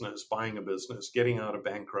a business, buying a business, getting out of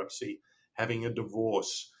bankruptcy, having a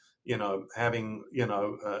divorce, having,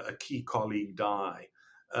 a key colleague die,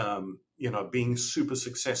 being super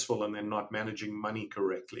successful and then not managing money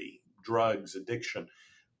correctly, drugs, addiction.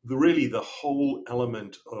 Really, the whole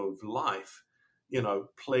element of life,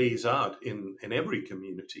 plays out in every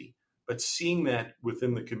community. But seeing that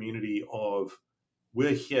within the community of we're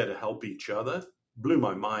here to help each other blew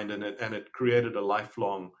my mind, and it created a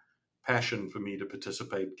lifelong passion for me to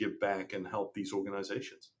participate, give back, and help these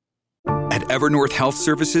organizations. At Evernorth Health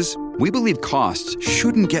Services, we believe costs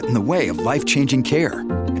shouldn't get in the way of life-changing care,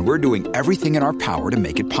 and we're doing everything in our power to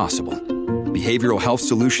make it possible. Behavioral health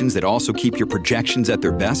solutions that also keep your projections at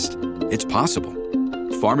their best? It's possible.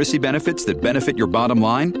 Pharmacy benefits that benefit your bottom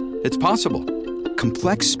line? It's possible.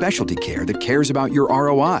 Complex specialty care that cares about your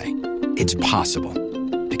ROI? It's possible.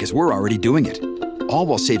 Because we're already doing it. All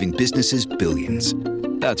while saving businesses billions.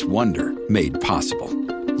 That's Wonder made possible.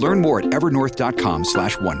 Learn more at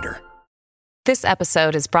evernorth.com/wonder. This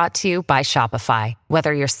episode is brought to you by Shopify.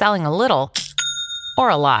 Whether you're selling a little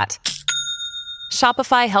or a lot,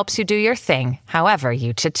 Shopify helps you do your thing, however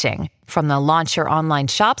you cha-ching. From the launch your online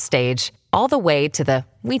shop stage, all the way to the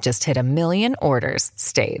we just hit 1 million orders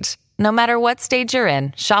stage. No matter what stage you're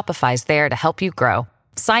in, Shopify's there to help you grow.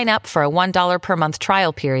 Sign up for a $1 per month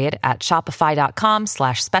trial period at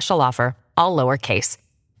shopify.com/special offer, all lowercase.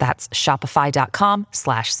 That's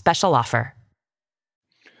shopify.com/special offer.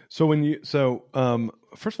 So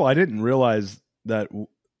first of all, I didn't realize that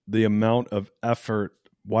the amount of effort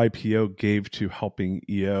YPO gave to helping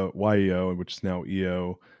YEO, which is now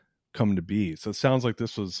EO, come to be. So it sounds like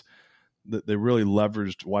this was that they really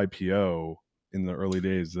leveraged YPO in the early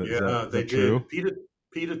days. Is that true?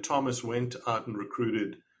 Peter Thomas went out and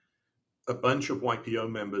recruited a bunch of YPO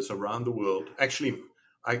members around the world. Actually,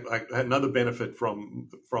 I had another benefit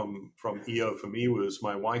from EO for me was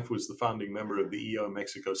my wife was the founding member of the EO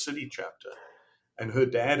Mexico City chapter, and her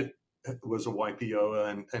dad was a YPO,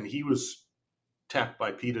 and he was tapped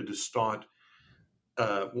by Peter to start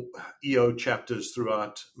EO chapters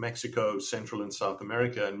throughout Mexico, Central and South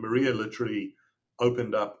America. And Maria literally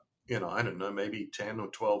opened up, I don't know, maybe 10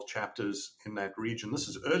 or 12 chapters in that region. This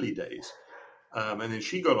is early days. And then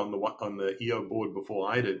she got on the EO board before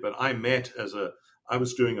I did. But I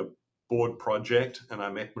was doing a board project, and I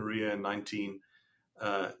met Maria in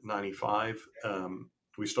 1995.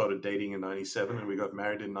 We started dating in 97, and we got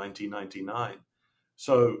married in 1999.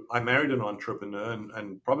 So I married an entrepreneur,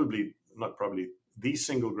 and the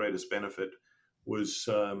single greatest benefit was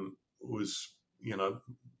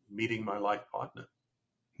meeting my life partner.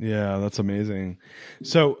 Yeah, that's amazing.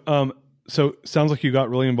 So sounds like you got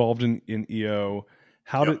really involved in EO.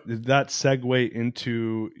 How did that segue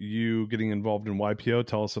into you getting involved in YPO?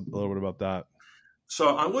 Tell us a little bit about that.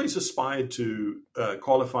 So I always aspired to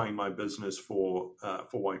qualifying my business for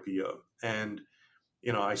YPO, and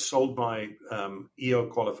I sold my EO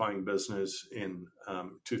qualifying business in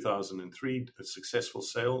 2003, a successful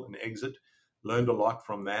sale and exit. Learned a lot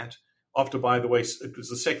from that. After, by the way, it was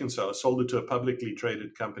the second sale. I sold it to a publicly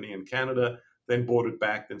traded company in Canada, then bought it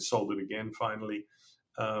back, then sold it again finally.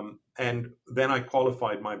 And then I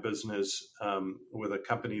qualified my business with a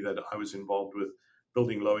company that I was involved with,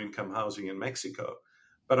 building low-income housing in Mexico.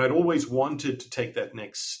 But I'd always wanted to take that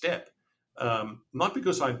next step. Not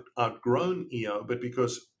because I'd outgrown EO, but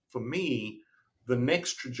because for me, the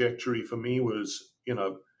next trajectory for me was,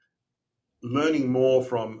 learning more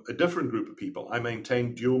from a different group of people. I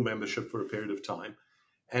maintained dual membership for a period of time.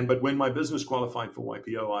 But when my business qualified for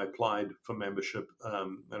YPO, I applied for membership.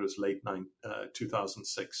 That was late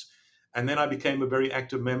 2006. And then I became a very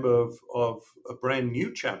active member of a brand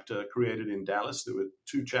new chapter created in Dallas. There were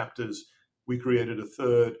 2 chapters. We created a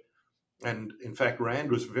third. And in fact,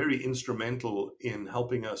 Rand was very instrumental in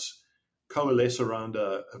helping us coalesce around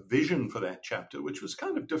a vision for that chapter, which was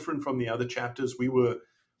kind of different from the other chapters. We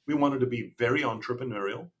wanted to be very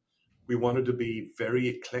entrepreneurial. We wanted to be very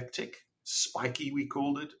eclectic, spiky, we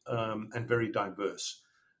called it, and very diverse.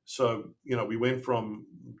 So, we went from,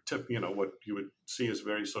 what you would see as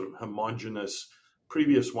very sort of homogenous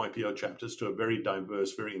previous YPO chapters to a very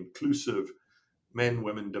diverse, very inclusive, men,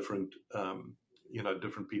 women, different,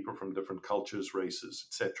 different people from different cultures, races,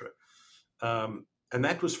 etc. And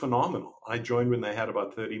that was phenomenal. I joined when they had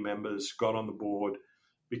about 30 members, got on the board,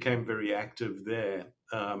 became very active there.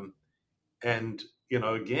 And,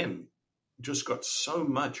 again, just got so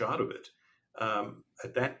much out of it.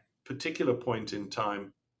 At that particular point in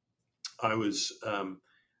time, I was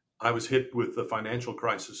hit with the financial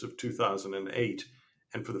crisis of 2008,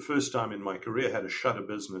 and for the first time in my career, had to shut a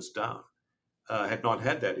business down. Had not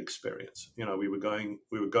had that experience. We were going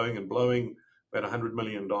and blowing. We had $100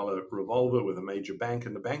 million revolver with a major bank,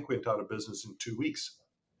 and the bank went out of business in 2 weeks.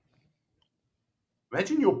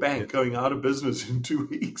 Imagine your bank going out of business in 2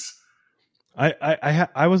 weeks.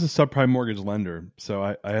 I was a subprime mortgage lender, so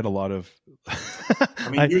I had a lot of. I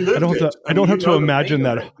mean, you lived it. I don't have to imagine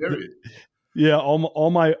that. Yeah, all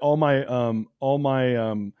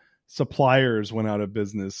my suppliers went out of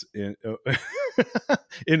business in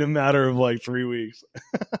in a matter of like 3 weeks.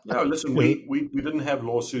 No, listen, we didn't have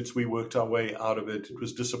lawsuits. We worked our way out of it. It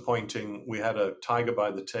was disappointing. We had a tiger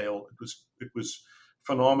by the tail. It was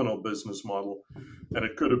phenomenal business model, and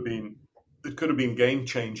it could have been game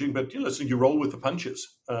changing. But listen, you roll with the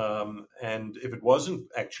punches. And if it wasn't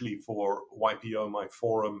actually for YPO, my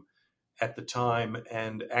forum at the time,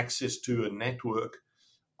 and access to a network,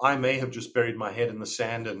 I may have just buried my head in the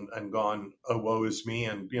sand and gone, oh, woe is me,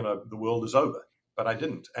 and the world is over. But I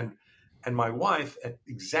didn't. And my wife, at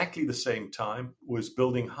exactly the same time, was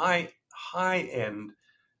building high-end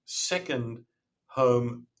second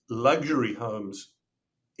home luxury homes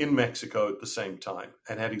in Mexico at the same time,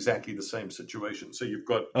 and had exactly the same situation. So you've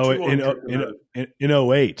got in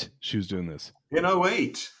 08 she was doing this. In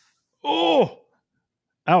 08. Oh,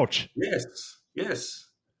 ouch. Yes.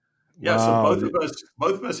 Yeah, wow. So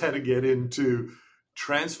both of us had to get into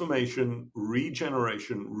transformation,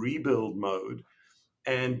 regeneration, rebuild mode.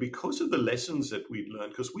 And because of the lessons that we'd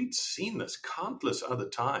learned, because we'd seen this countless other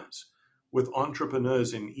times with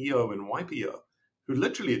entrepreneurs in EO and YPO, who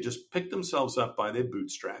literally had just picked themselves up by their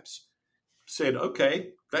bootstraps, said,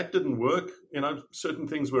 okay, that didn't work. Certain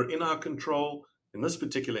things were in our control. In this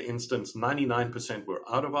particular instance, 99% were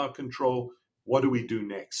out of our control. What do we do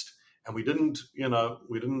next? And we didn't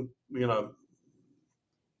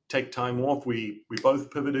take time off. We both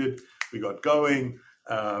pivoted. We got going,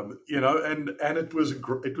 and it was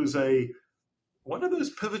one of those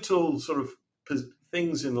pivotal sort of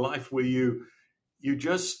things in life where you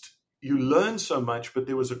learn so much, but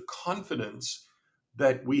there was a confidence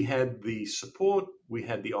that we had the support, we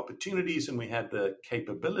had the opportunities, and we had the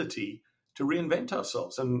capability to reinvent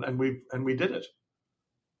ourselves, and we did it.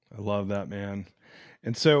 I love that, man.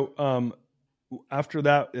 And so after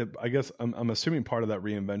that, I guess I'm assuming part of that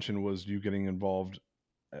reinvention was you getting involved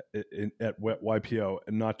at YPO,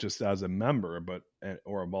 and not just as a member,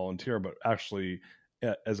 or a volunteer, but actually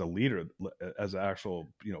as a leader, as an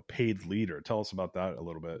actual paid leader. Tell us about that a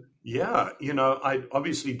little bit. Yeah, I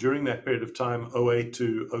obviously during that period of time, 08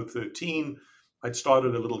 to 013, I'd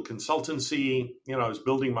started a little consultancy. I was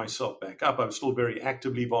building myself back up. I was still very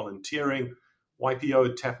actively volunteering. YPO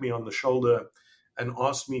had tapped me on the shoulder and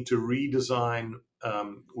asked me to redesign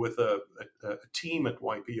with a team at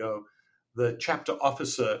YPO the chapter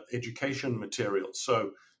officer education materials.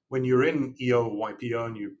 So when you're in EO or YPO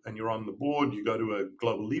and you're on the board, you go to a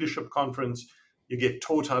global leadership conference, you get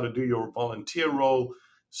taught how to do your volunteer role.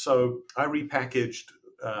 So we repackaged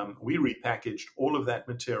all of that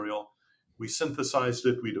material. We synthesized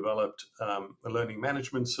it. We developed a learning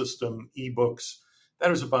management system, ebooks. That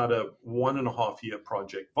was about a 1.5-year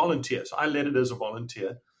project. Volunteers. I led it as a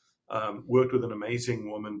volunteer. Worked with an amazing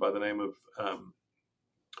woman by the name of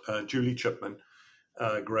Julie Chipman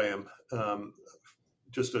Graham.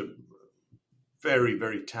 Just a very,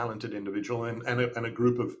 very talented individual, and a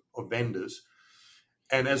group of vendors.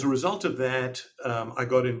 And as a result of that, I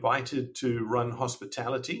got invited to run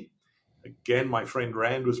hospitality. Again, my friend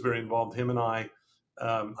Rand was very involved. Him and I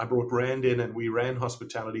brought Rand in, and we ran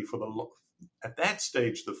hospitality for at that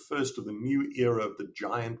stage, the first of the new era of the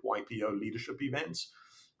giant YPO leadership events.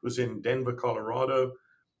 It was in Denver, Colorado.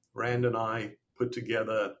 Rand and I put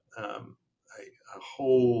together a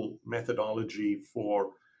whole methodology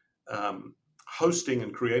for hosting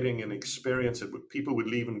and creating an experience that people would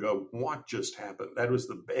leave and go, what just happened? That was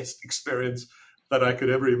the best experience that I could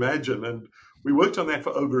ever imagine. And we worked on that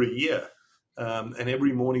for over a year. And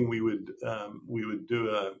every morning we would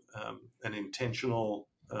do an intentional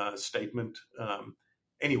statement.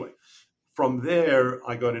 Anyway, from there,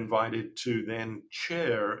 I got invited to then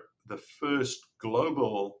chair the first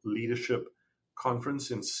global leadership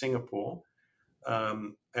conference in Singapore.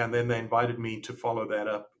 And then they invited me to follow that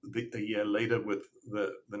up a year later with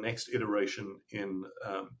the next iteration in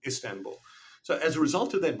Istanbul. So as a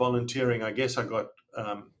result of that volunteering, I guess I got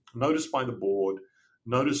noticed by the board,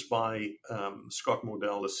 noticed by Scott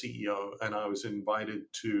Mordell, the CEO, and I was invited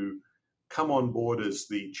to come on board as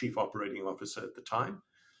the chief operating officer at the time,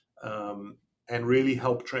 and really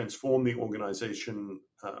help transform the organization,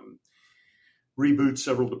 reboot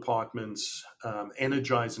several departments,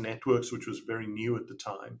 energize networks, which was very new at the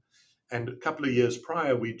time. And a couple of years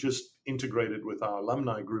prior, we just integrated with our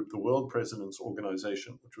alumni group, the World Presidents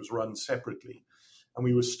Organization, which was run separately. And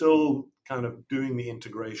we were still kind of doing the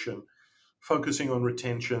integration, focusing on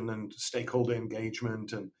retention and stakeholder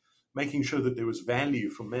engagement and making sure that there was value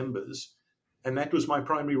for members. And that was my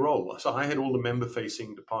primary role. So I had all the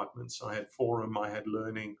member-facing departments. I had forum, I had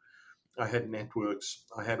learning, I had networks,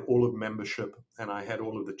 I had all of membership, and I had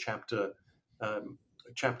all of the chapter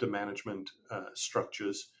management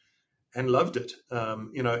structures, and loved it.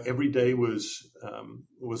 Every day was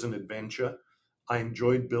an adventure. I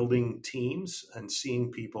enjoyed building teams and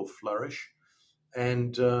seeing people flourish.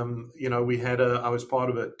 And I was part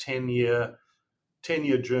of a 10-year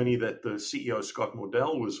journey that the CEO Scott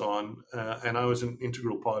Mordell was on, and I was an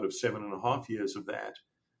integral part of 7.5 years of that.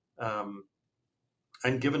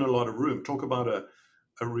 And given a lot of room. Talk about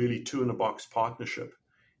a really two-in-a-box partnership.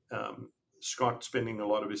 Scott spending a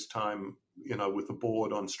lot of his time, with the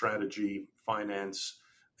board on strategy, finance,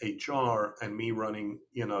 HR, and me running,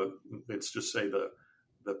 let's just say the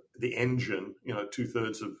engine,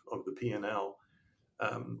 2/3 of the P&L,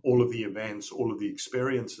 all of the events, all of the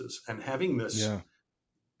experiences, and having this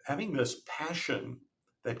passion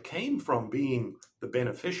that came from being the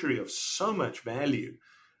beneficiary of so much value.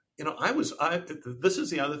 This is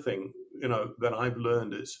the other thing, that I've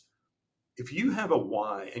learned is if you have a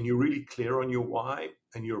why and you're really clear on your why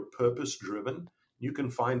and you're purpose driven, you can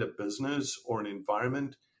find a business or an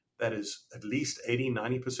environment that is at least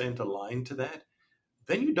 80-90% aligned to that.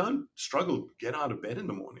 Then you don't struggle to get out of bed in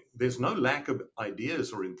the morning. There's no lack of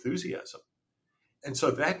ideas or enthusiasm. And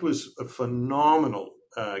so that was a phenomenal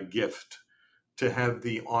gift to have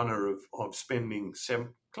the honor of spending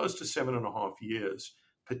close to 7.5 years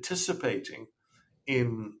participating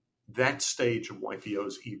in that stage of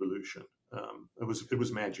YPO's evolution. It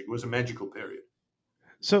was magic. It was a magical period.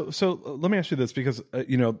 So let me ask you this, because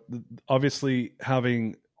obviously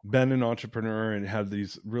having been an entrepreneur and had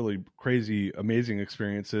these really crazy, amazing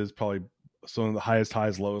experiences, probably some of the highest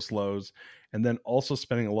highs, lowest lows, and then also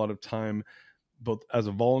spending a lot of time both as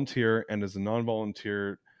a volunteer and as a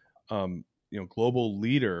non-volunteer, global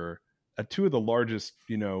leader at two of the largest,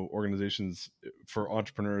 organizations for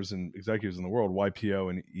entrepreneurs and executives in the world, YPO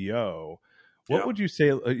and EO. What would you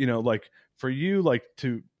say, for you,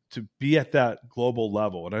 to be at that global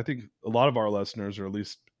level? And I think a lot of our listeners, or at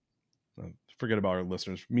least forget about our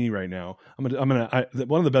listeners, me right now, one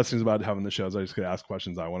of the best things about having the show is I just get asked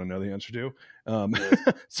questions I want to know the answer to.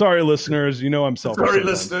 Sorry, listeners, I'm selfish. Sorry,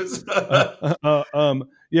 listeners.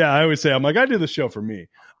 Yeah, I always say, I do the show for me.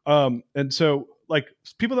 And so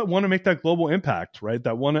people that want to make that global impact, right?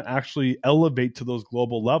 That want to actually elevate to those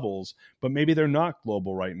global levels, but maybe they're not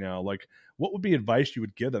global right now. What would be advice you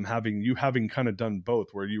would give them, having kind of done both,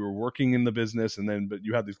 where you were working in the business but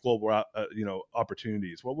you had these global,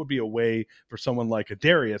 opportunities? What would be a way for someone like a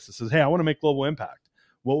Darius that says, hey, I want to make global impact?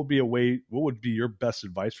 What would be your best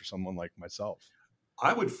advice for someone like myself?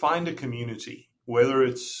 I would find a community, whether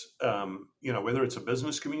it's a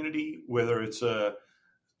business community, whether it's a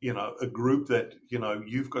group that,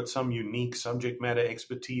 you've got some unique subject matter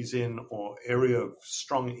expertise in or area of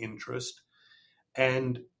strong interest,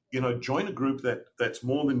 and, join a group that's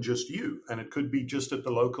more than just you. And it could be just at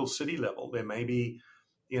the local city level. There may be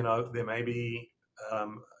an opportunity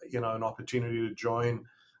to join,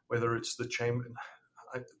 whether it's the Chamber.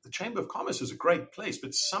 The Chamber of Commerce is a great place,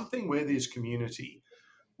 but something where there's community,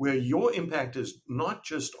 where your impact is not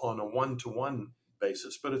just on a one-to-one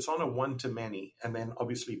basis, but it's on a one-to-many, and then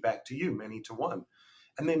obviously back to you, many-to-one.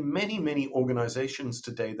 And there are many, many organizations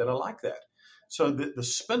today that are like that. So the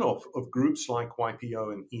spin-off of groups like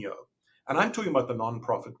YPO and EO, and I'm talking about the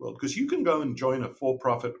nonprofit world, because you can go and join a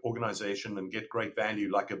for-profit organization and get great value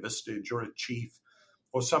like a Vistage or a Chief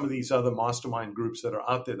or some of these other mastermind groups that are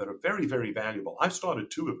out there that are very, very valuable. I've started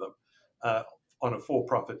 2 of them on a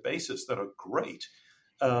for-profit basis that are great.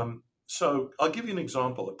 So I'll give you an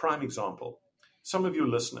example, a prime example. Some of your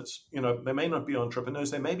listeners, they may not be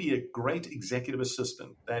entrepreneurs. They may be a great executive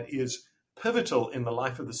assistant that is pivotal in the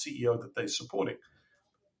life of the CEO that they're supporting.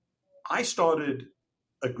 I started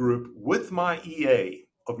a group with my EA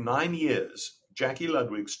of 9 years. Jackie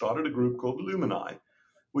Ludwig started a group called Lumini,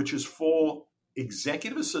 which is for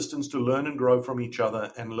executive assistants to learn and grow from each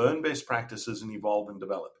other and learn best practices and evolve and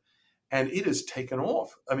develop. And it has taken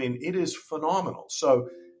off. I mean, it is phenomenal. So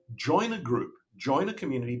join a group, join a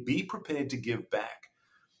community, be prepared to give back.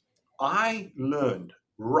 I learned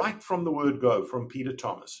right from the word go from Peter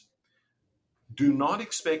Thomas, do not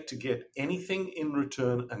expect to get anything in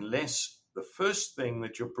return unless the first thing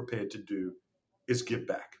that you're prepared to do is give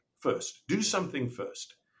back first. Do something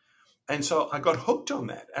first. And so I got hooked on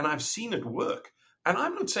that, and I've seen it work. And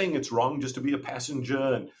I'm not saying it's wrong just to be a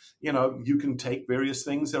passenger and, you can take various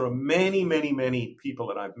things. There are many, many, many people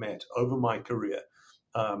that I've met over my career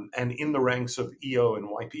and in the ranks of EO and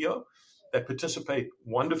YPO that participate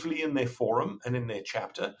wonderfully in their forum and in their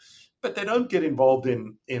chapter, but they don't get involved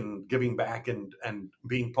in giving back and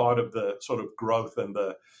being part of the sort of growth and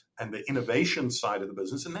the innovation side of the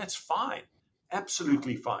business. And that's fine.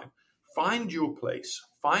 Absolutely fine. Find your place.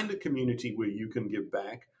 Find a community where you can give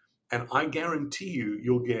back. And I guarantee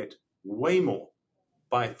you'll get way more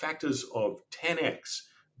by factors of 10x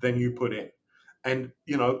than you put in. And,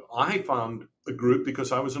 I found a group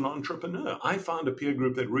because I was an entrepreneur. I found a peer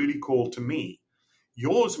group that really called to me.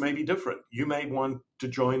 Yours may be different. You may want to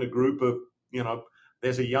join a group of,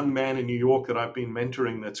 there's a young man in New York that I've been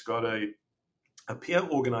mentoring that's got a peer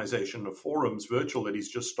organization of forums virtual that he's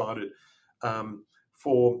just started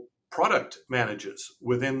for product managers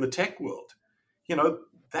within the tech world.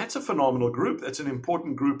 That's a phenomenal group. That's an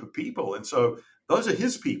important group of people. And so those are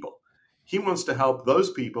his people. He wants to help those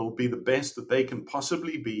people be the best that they can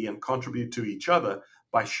possibly be and contribute to each other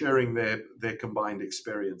by sharing their combined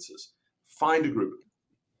experiences. Find a group.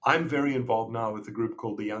 I'm very involved now with a group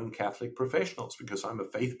called the Young Catholic Professionals because I'm a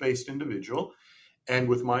faith-based individual. And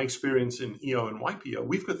with my experience in EO and YPO,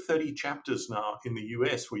 we've got 30 chapters now in the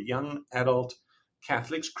US for young adult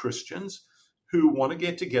Catholics, Christians, who want to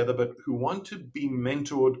get together, but who want to be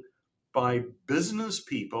mentored by business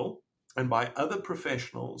people and by other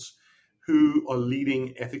professionals who are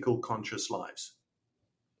leading ethical, conscious lives.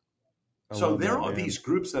 So there are these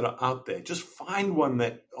groups that are out there. Just find one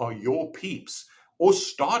that are your peeps or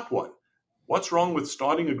start one. What's wrong with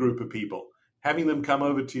starting a group of people, having them come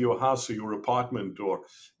over to your house or your apartment or,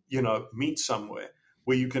 meet somewhere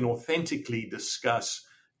where you can authentically discuss,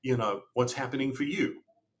 what's happening for you.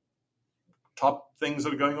 Top things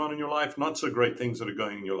that are going on in your life, not so great things that are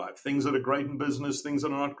going in your life, things that are great in business, things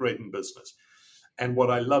that are not great in business. And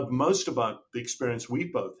what I love most about the experience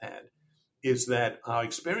we've both had is that our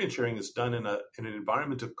experience sharing is done in an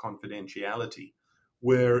environment of confidentiality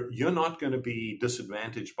where you're not going to be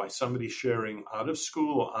disadvantaged by somebody sharing out of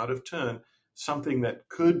school or out of turn something that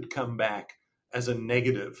could come back as a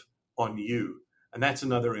negative on you. And that's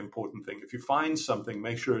another important thing. If you find something,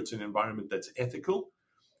 make sure it's an environment that's ethical.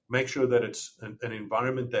 Make sure that it's an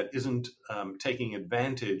environment that isn't taking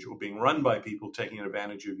advantage or being run by people taking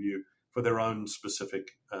advantage of you for their own specific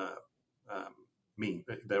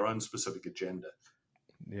their own specific agenda.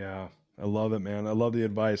 Yeah, I love it, man. I love the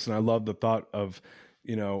advice, and I love the thought of,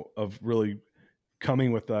 of really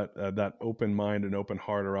coming with that open mind and open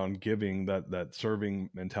heart around giving, that serving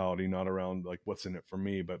mentality, not around like what's in it for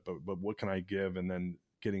me, but what can I give, and then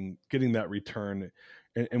getting that return,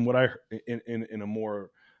 and what in a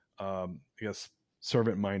more I guess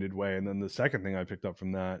servant-minded way. And then the second thing I picked up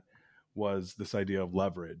from that was this idea of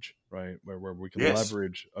leverage, right? Where we can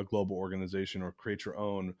leverage a global organization or create your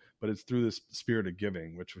own, but it's through this spirit of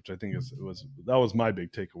giving, which I think that was my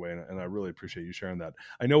big takeaway. And I really appreciate you sharing that.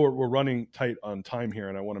 I know we're running tight on time here,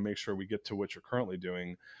 and I want to make sure we get to what you're currently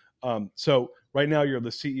doing. So right now you're the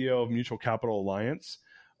CEO of Mutual Capital Alliance.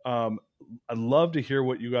 I'd love to hear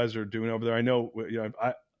what you guys are doing over there. I know,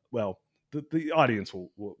 the audience will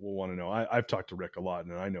want to know. I've talked to Rick a lot,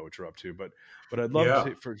 and I know what you're up to. But I'd love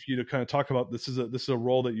for you to kind of talk about this. Is a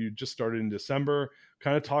role that you just started in December.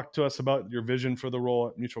 Kind of talk to us about your vision for the role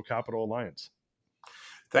at Mutual Capital Alliance.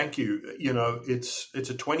 Thank you. It's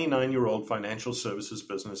a 29-year-old financial services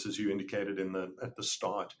business, as you indicated at the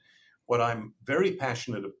start. What I'm very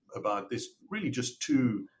passionate about is really just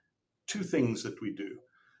two things that we do.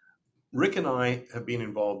 Rick and I have been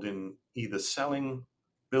involved in either selling,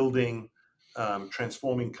 building,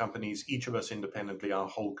 transforming companies, each of us independently, our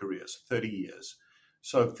whole careers, 30 years.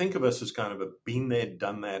 So think of us as kind of a been there,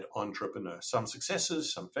 done that entrepreneur, some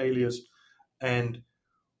successes, some failures. And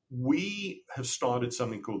we have started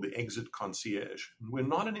something called the Exit Concierge. We're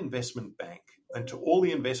not an investment bank. And to all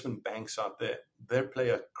the investment banks out there, they play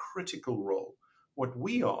a critical role. What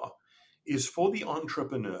we are is for the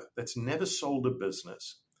entrepreneur that's never sold a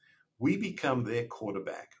business, we become their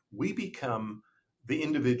quarterback. We become the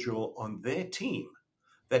individual on their team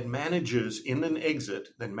that manages in an exit,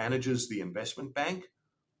 that manages the investment bank,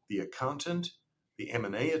 the accountant, the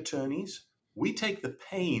M&A attorneys. We take the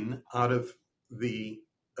pain out of the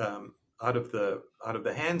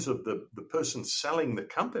hands of the person selling the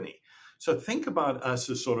company. So think about us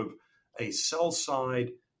as sort of a sell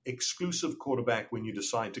side exclusive quarterback when you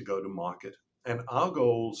decide to go to market. And our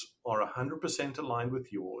goals are 100% aligned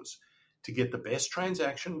with yours to get the best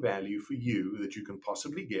transaction value for you that you can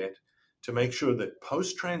possibly get, to make sure that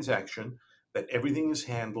post-transaction that everything is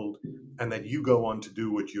handled and that you go on to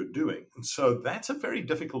do what you're doing. And so that's a very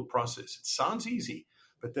difficult process. It sounds easy,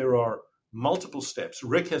 but there are multiple steps.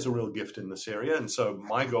 Rick has a real gift in this area. And so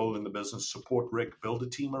my goal in the business, support Rick, build a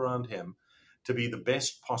team around him to be the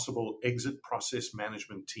best possible exit process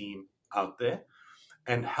management team out there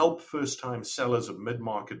and help first-time sellers of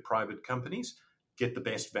mid-market private companies get the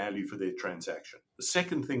best value for their transaction. The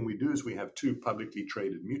second thing we do is we have 2 publicly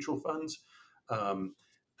traded mutual funds.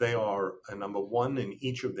 They are a number 1 in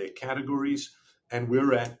each of their categories. And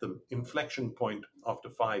we're at the inflection point after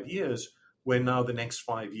 5 years, where now the next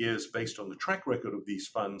 5 years, based on the track record of these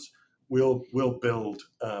funds, we'll build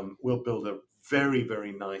a very,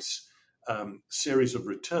 very nice series of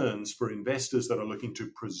returns for investors that are looking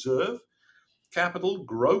to preserve capital,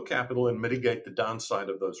 grow capital, and mitigate the downside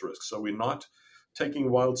of those risks. So we're not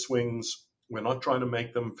taking wild swings. We're not trying to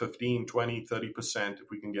make them 15, 20, 30%. If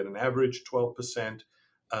we can get an average 12%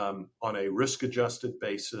 on a risk-adjusted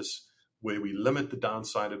basis where we limit the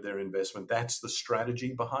downside of their investment, that's the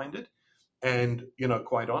strategy behind it. And,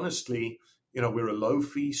 quite honestly, we're a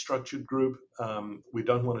low-fee structured group. We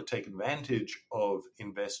don't want to take advantage of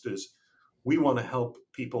investors. We want to help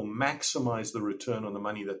people maximize the return on the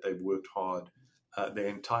money that they've worked hard their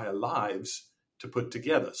entire lives to put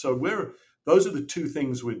together. So those are the 2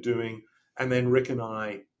 things we're doing. And then Rick and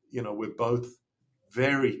I, we're both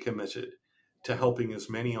very committed to helping as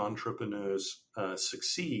many entrepreneurs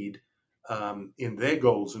succeed in their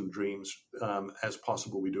goals and dreams as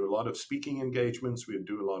possible. We do a lot of speaking engagements. We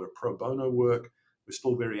do a lot of pro bono work. We're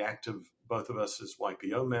still very active, both of us as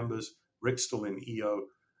YPO members. Rick's still in EO.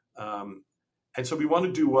 And so we want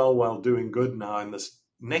to do well while doing good now in this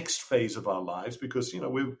next phase of our lives, because,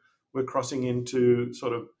 we're crossing into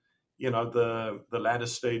sort of, the latter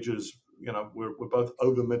stages. We're both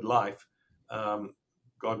over midlife.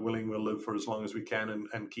 God willing, we'll live for as long as we can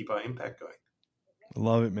and keep our impact going.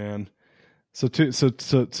 Love it, man. So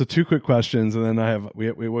two quick questions, and then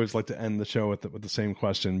we always like to end the show with the same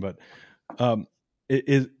question. But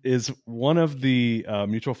is one of the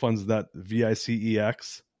mutual funds that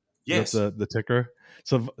VICEX? Yes, the ticker.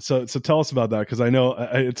 So tell us about that, because I know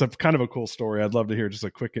it's a kind of a cool story. I'd love to hear just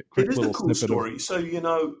a quick little a cool snippet story. So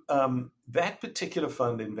that particular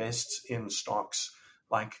fund invests in stocks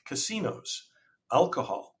like casinos,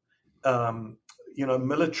 alcohol,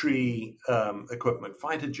 military equipment,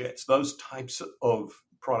 fighter jets, those types of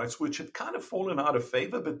products, which have kind of fallen out of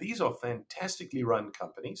favor. But these are fantastically run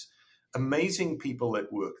companies, amazing people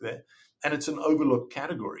that work there, and it's an overlooked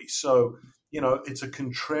category. So it's a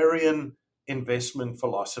contrarian investment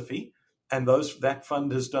philosophy, and that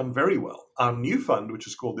fund has done very well. Our new fund, which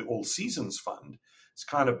is called the All Seasons Fund, it's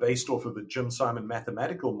kind of based off of the Jim Simon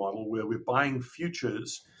mathematical model, where we're buying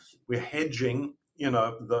futures, we're hedging,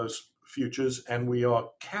 those futures, and we are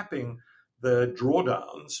capping the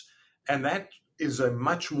drawdowns. And that is a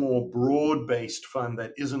much more broad-based fund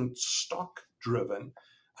that isn't stock-driven.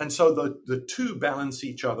 And so the 2 balance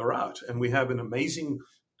each other out. And we have an amazing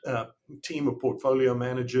team of portfolio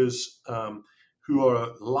managers who are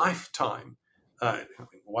lifetime.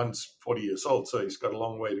 One's 40 years old, so he's got a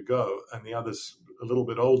long way to go, and the other's a little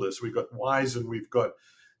bit older. So we've got wise and we've got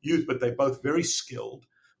youth, but they're both very skilled.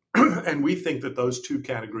 And we think that those 2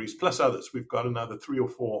 categories, plus others, we've got another 3 or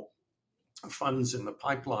 4 funds in the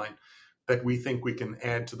pipeline that we think we can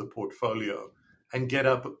add to the portfolio and get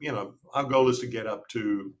up. Our goal is to get up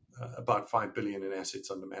to about $5 billion in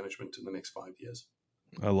assets under management in the next 5 years.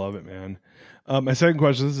 I love it, man. My second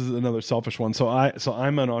question, this is another selfish one. So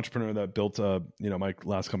I'm an entrepreneur that built my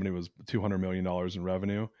last company was $200 million in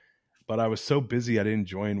revenue, but I was so busy I didn't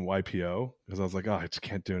join YPO because I was like, oh, I just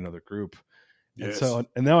can't do another group. Yes.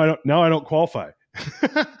 And now I don't qualify.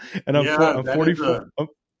 And I'm 44.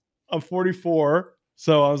 I'm 44.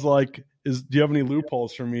 So I was like, do you have any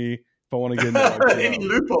loopholes for me if I want to get into YPO? Any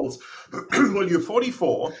loopholes? Well, you're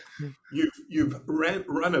 44. You've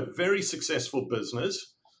run a very successful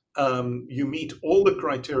business. You meet all the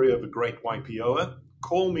criteria of a great YPOer.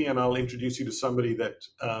 Call me and I'll introduce you to somebody that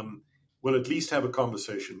will at least have a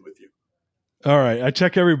conversation with you. All right, I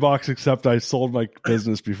check every box except I sold my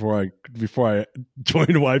business before I joined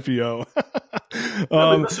YPO.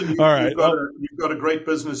 Listen, all right, you've got a great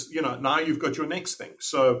business. Now you've got your next thing.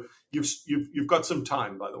 So you've got some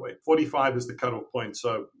time. By the way, 45 is the cutoff point.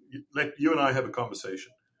 So let you and I have a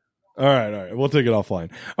conversation. All right. We'll take it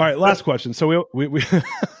offline. All right, last question. So we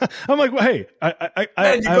I'm like, well, hey,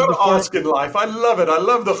 you got to ask in life. I love it. I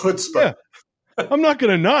love the chutzpah. Yeah. I'm not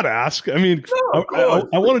going to not ask. I mean, I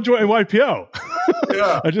want to join YPO.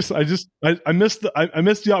 Yeah. I missed the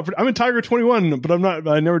opportunity. I'm in Tiger 21, but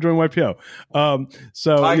I never joined YPO.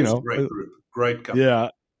 So Tiger's a great group, great company.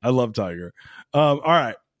 Yeah, I love Tiger. All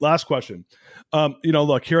right, last question.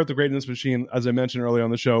 Look, here at the Greatness Machine, as I mentioned earlier on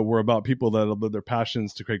the show, we're about people that live their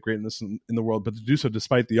passions to create greatness in the world, but to do so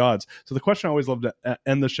despite the odds. So the question I always love to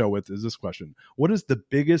end the show with is this question: what is the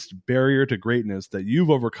biggest barrier to greatness that you've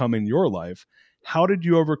overcome in your life? How did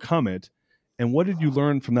you overcome it? And what did you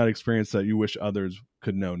learn from that experience that you wish others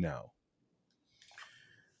could know now?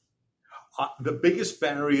 The biggest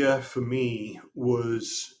barrier for me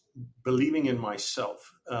was believing in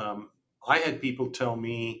myself. I had people tell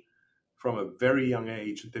me from a very young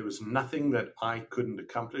age that there was nothing that I couldn't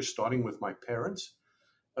accomplish, starting with my parents.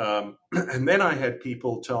 And then I had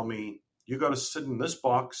people tell me, you got to sit in this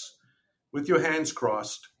box with your hands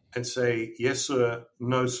crossed and say, yes, sir,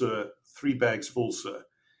 no, sir, 3 bags full, sir.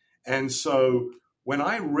 And so when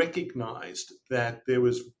I recognized that there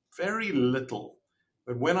was very little,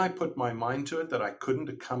 but when I put my mind to it that I couldn't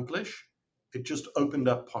accomplish, it just opened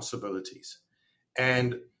up possibilities.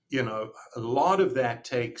 And, a lot of that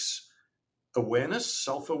takes awareness,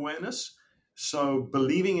 self-awareness. So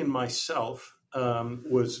believing in myself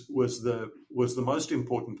was the most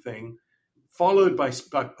important thing, followed by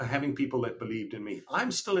having people that believed in me.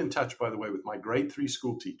 I'm still in touch, by the way, with my grade 3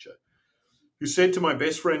 school teacher, who said to my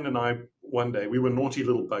best friend and I one day, we were naughty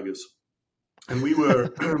little buggers, and we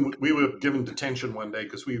were we were given detention one day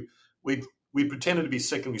because we pretended to be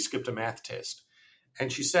sick and we skipped a math test.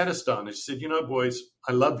 And she sat us down and she said, boys,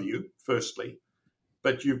 I love you, firstly,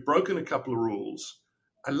 but you've broken a couple of rules.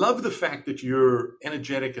 I love the fact that you're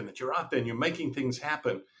energetic and that you're out there and you're making things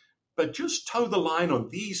happen, but just toe the line on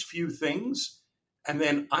these few things, and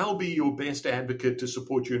then I'll be your best advocate to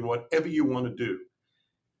support you in whatever you want to do.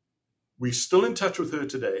 We're still in touch with her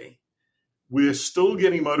today. We're still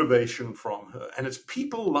getting motivation from her. And it's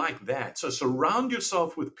people like that. So surround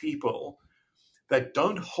yourself with people that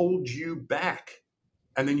don't hold you back,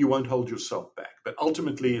 and then you won't hold yourself back. But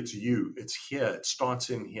ultimately, it's you. It's here. It starts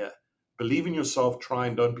in here. Believe in yourself. Try,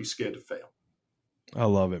 and don't be scared to fail. I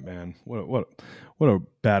love it, man. What a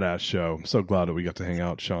badass show. I'm so glad that we got to hang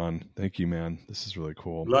out, Sean. Thank you, man. This is really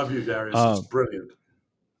cool. Love you, Darius. It's brilliant.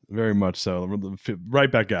 Very much so.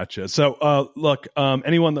 Right back at you. So, look,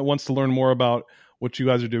 anyone that wants to learn more about what you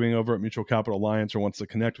guys are doing over at Mutual Capital Alliance or wants to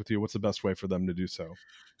connect with you, what's the best way for them to do so?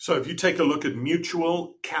 So if you take a look at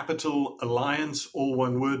Mutual Capital Alliance, all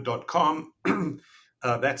one word.com,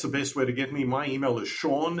 that's the best way to get me. My email is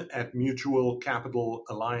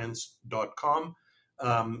sean@mutualcapitalalliance.com.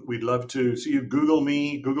 We'd love to see you. Google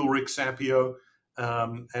me, Google Rick Sapio.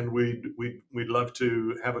 And we'd love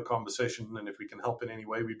to have a conversation, and if we can help in any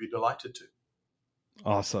way, we'd be delighted to.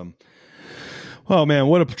 Awesome. Well, man,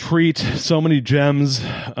 what a treat. So many gems.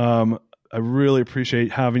 I really appreciate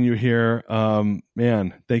having you here.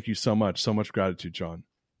 Man, thank you so much. So much gratitude, John.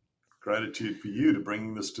 Gratitude for you to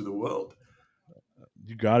bringing this to the world.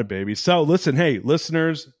 You got it, baby. So listen, hey,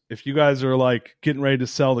 listeners, if you guys are like getting ready to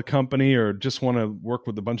sell the company or just want to work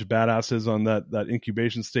with a bunch of badasses on that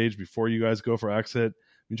incubation stage before you guys go for exit,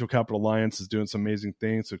 Mutual Capital Alliance is doing some amazing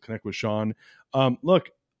things. So connect with Sean. Look,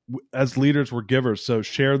 as leaders, we're givers. So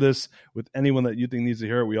share this with anyone that you think needs to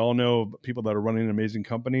hear it. We all know people that are running amazing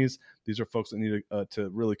companies. These are folks that need to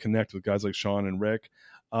really connect with guys like Sean and Rick.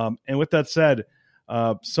 And with that said,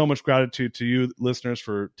 so much gratitude to you listeners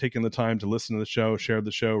for taking the time to listen to the show, share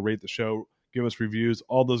the show, rate the show, give us reviews,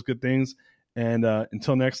 all those good things. And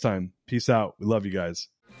until next time, peace out. We love you guys.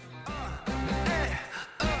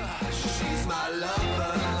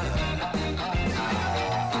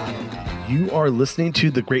 You are listening to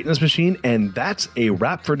The Greatness Machine, and that's a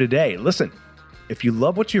wrap for today. Listen, If you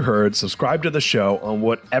love what you heard, subscribe to the show on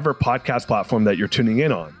whatever podcast platform that you're tuning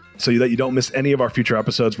in on so that you don't miss any of our future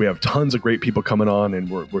episodes. We have tons of great people coming on, and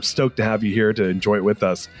we're stoked to have you here to enjoy it with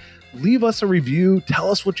us. Leave us a review.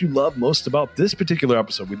 Tell us what you love most about this particular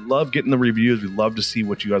episode. We love getting the reviews. We love to see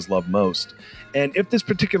what you guys love most. And if this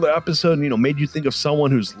particular episode, made you think of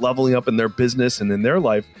someone who's leveling up in their business and in their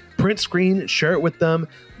life, print screen, share it with them.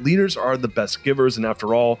 Leaders are the best givers. And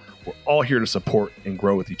after all, we're all here to support and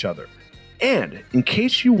grow with each other. And in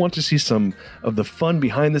case you want to see some of the fun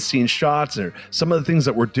behind the scenes shots or some of the things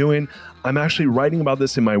that we're doing, I'm actually writing about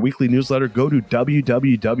this in my weekly newsletter. Go to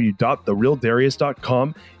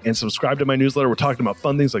www.therealdarius.com and subscribe to my newsletter. We're talking about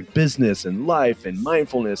fun things like business and life and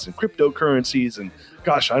mindfulness and cryptocurrencies and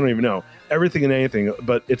gosh, I don't even know, everything and anything,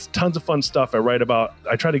 but it's tons of fun stuff I write about.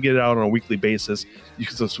 I try to get it out on a weekly basis. You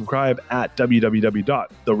can subscribe at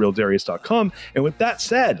www.therealdarius.com. And with that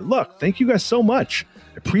said, look, thank you guys so much.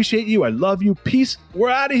 I appreciate you. I love you. Peace. We're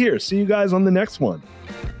out of here. See you guys on the next one.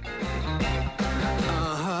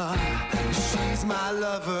 She's my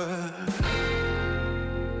lover.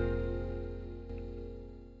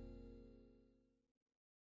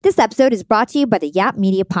 This episode is brought to you by the Yap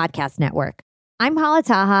Media Podcast Network. I'm Hala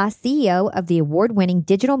Taha, CEO of the award-winning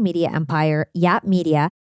digital media empire, Yap Media,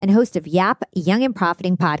 and host of Yap Young and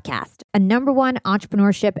Profiting Podcast, a #1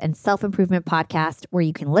 entrepreneurship and self-improvement podcast where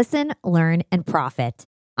you can listen, learn, and profit.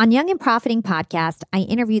 On Young and Profiting Podcast, I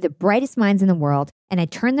interview the brightest minds in the world, and I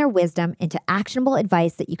turn their wisdom into actionable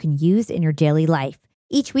advice that you can use in your daily life.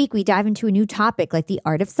 Each week, we dive into a new topic like the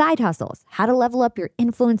art of side hustles, how to level up your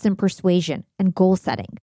influence and persuasion, and goal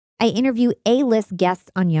setting. I interview A-list guests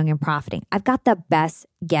on Young and Profiting. I've got the best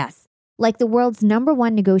guests, like the world's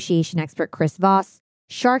 #1 negotiation expert, Chris Voss,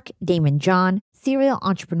 Shark Damon John, serial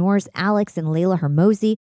entrepreneurs Alex and Layla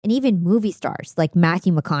Hermosi, and even movie stars like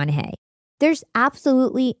Matthew McConaughey. There's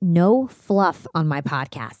absolutely no fluff on my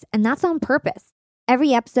podcast, and that's on purpose.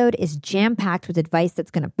 Every episode is jam-packed with advice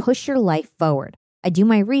that's going to push your life forward. I do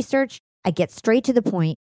my research, I get straight to the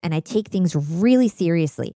point, and I take things really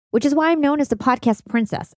seriously, which is why I'm known as the podcast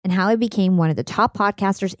princess and how I became one of the top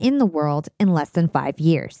podcasters in the world in less than 5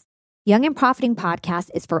 years. Young and Profiting Podcast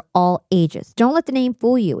is for all ages. Don't let the name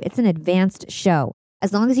fool you. It's an advanced show.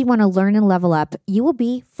 As long as you want to learn and level up, you will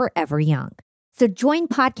be forever young. So join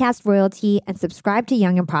Podcast Royalty and subscribe to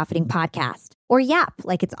Young and Profiting Podcast, or Yap,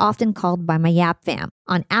 like it's often called by my Yap fam,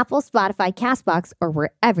 on Apple, Spotify, CastBox, or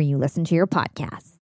wherever you listen to your podcasts.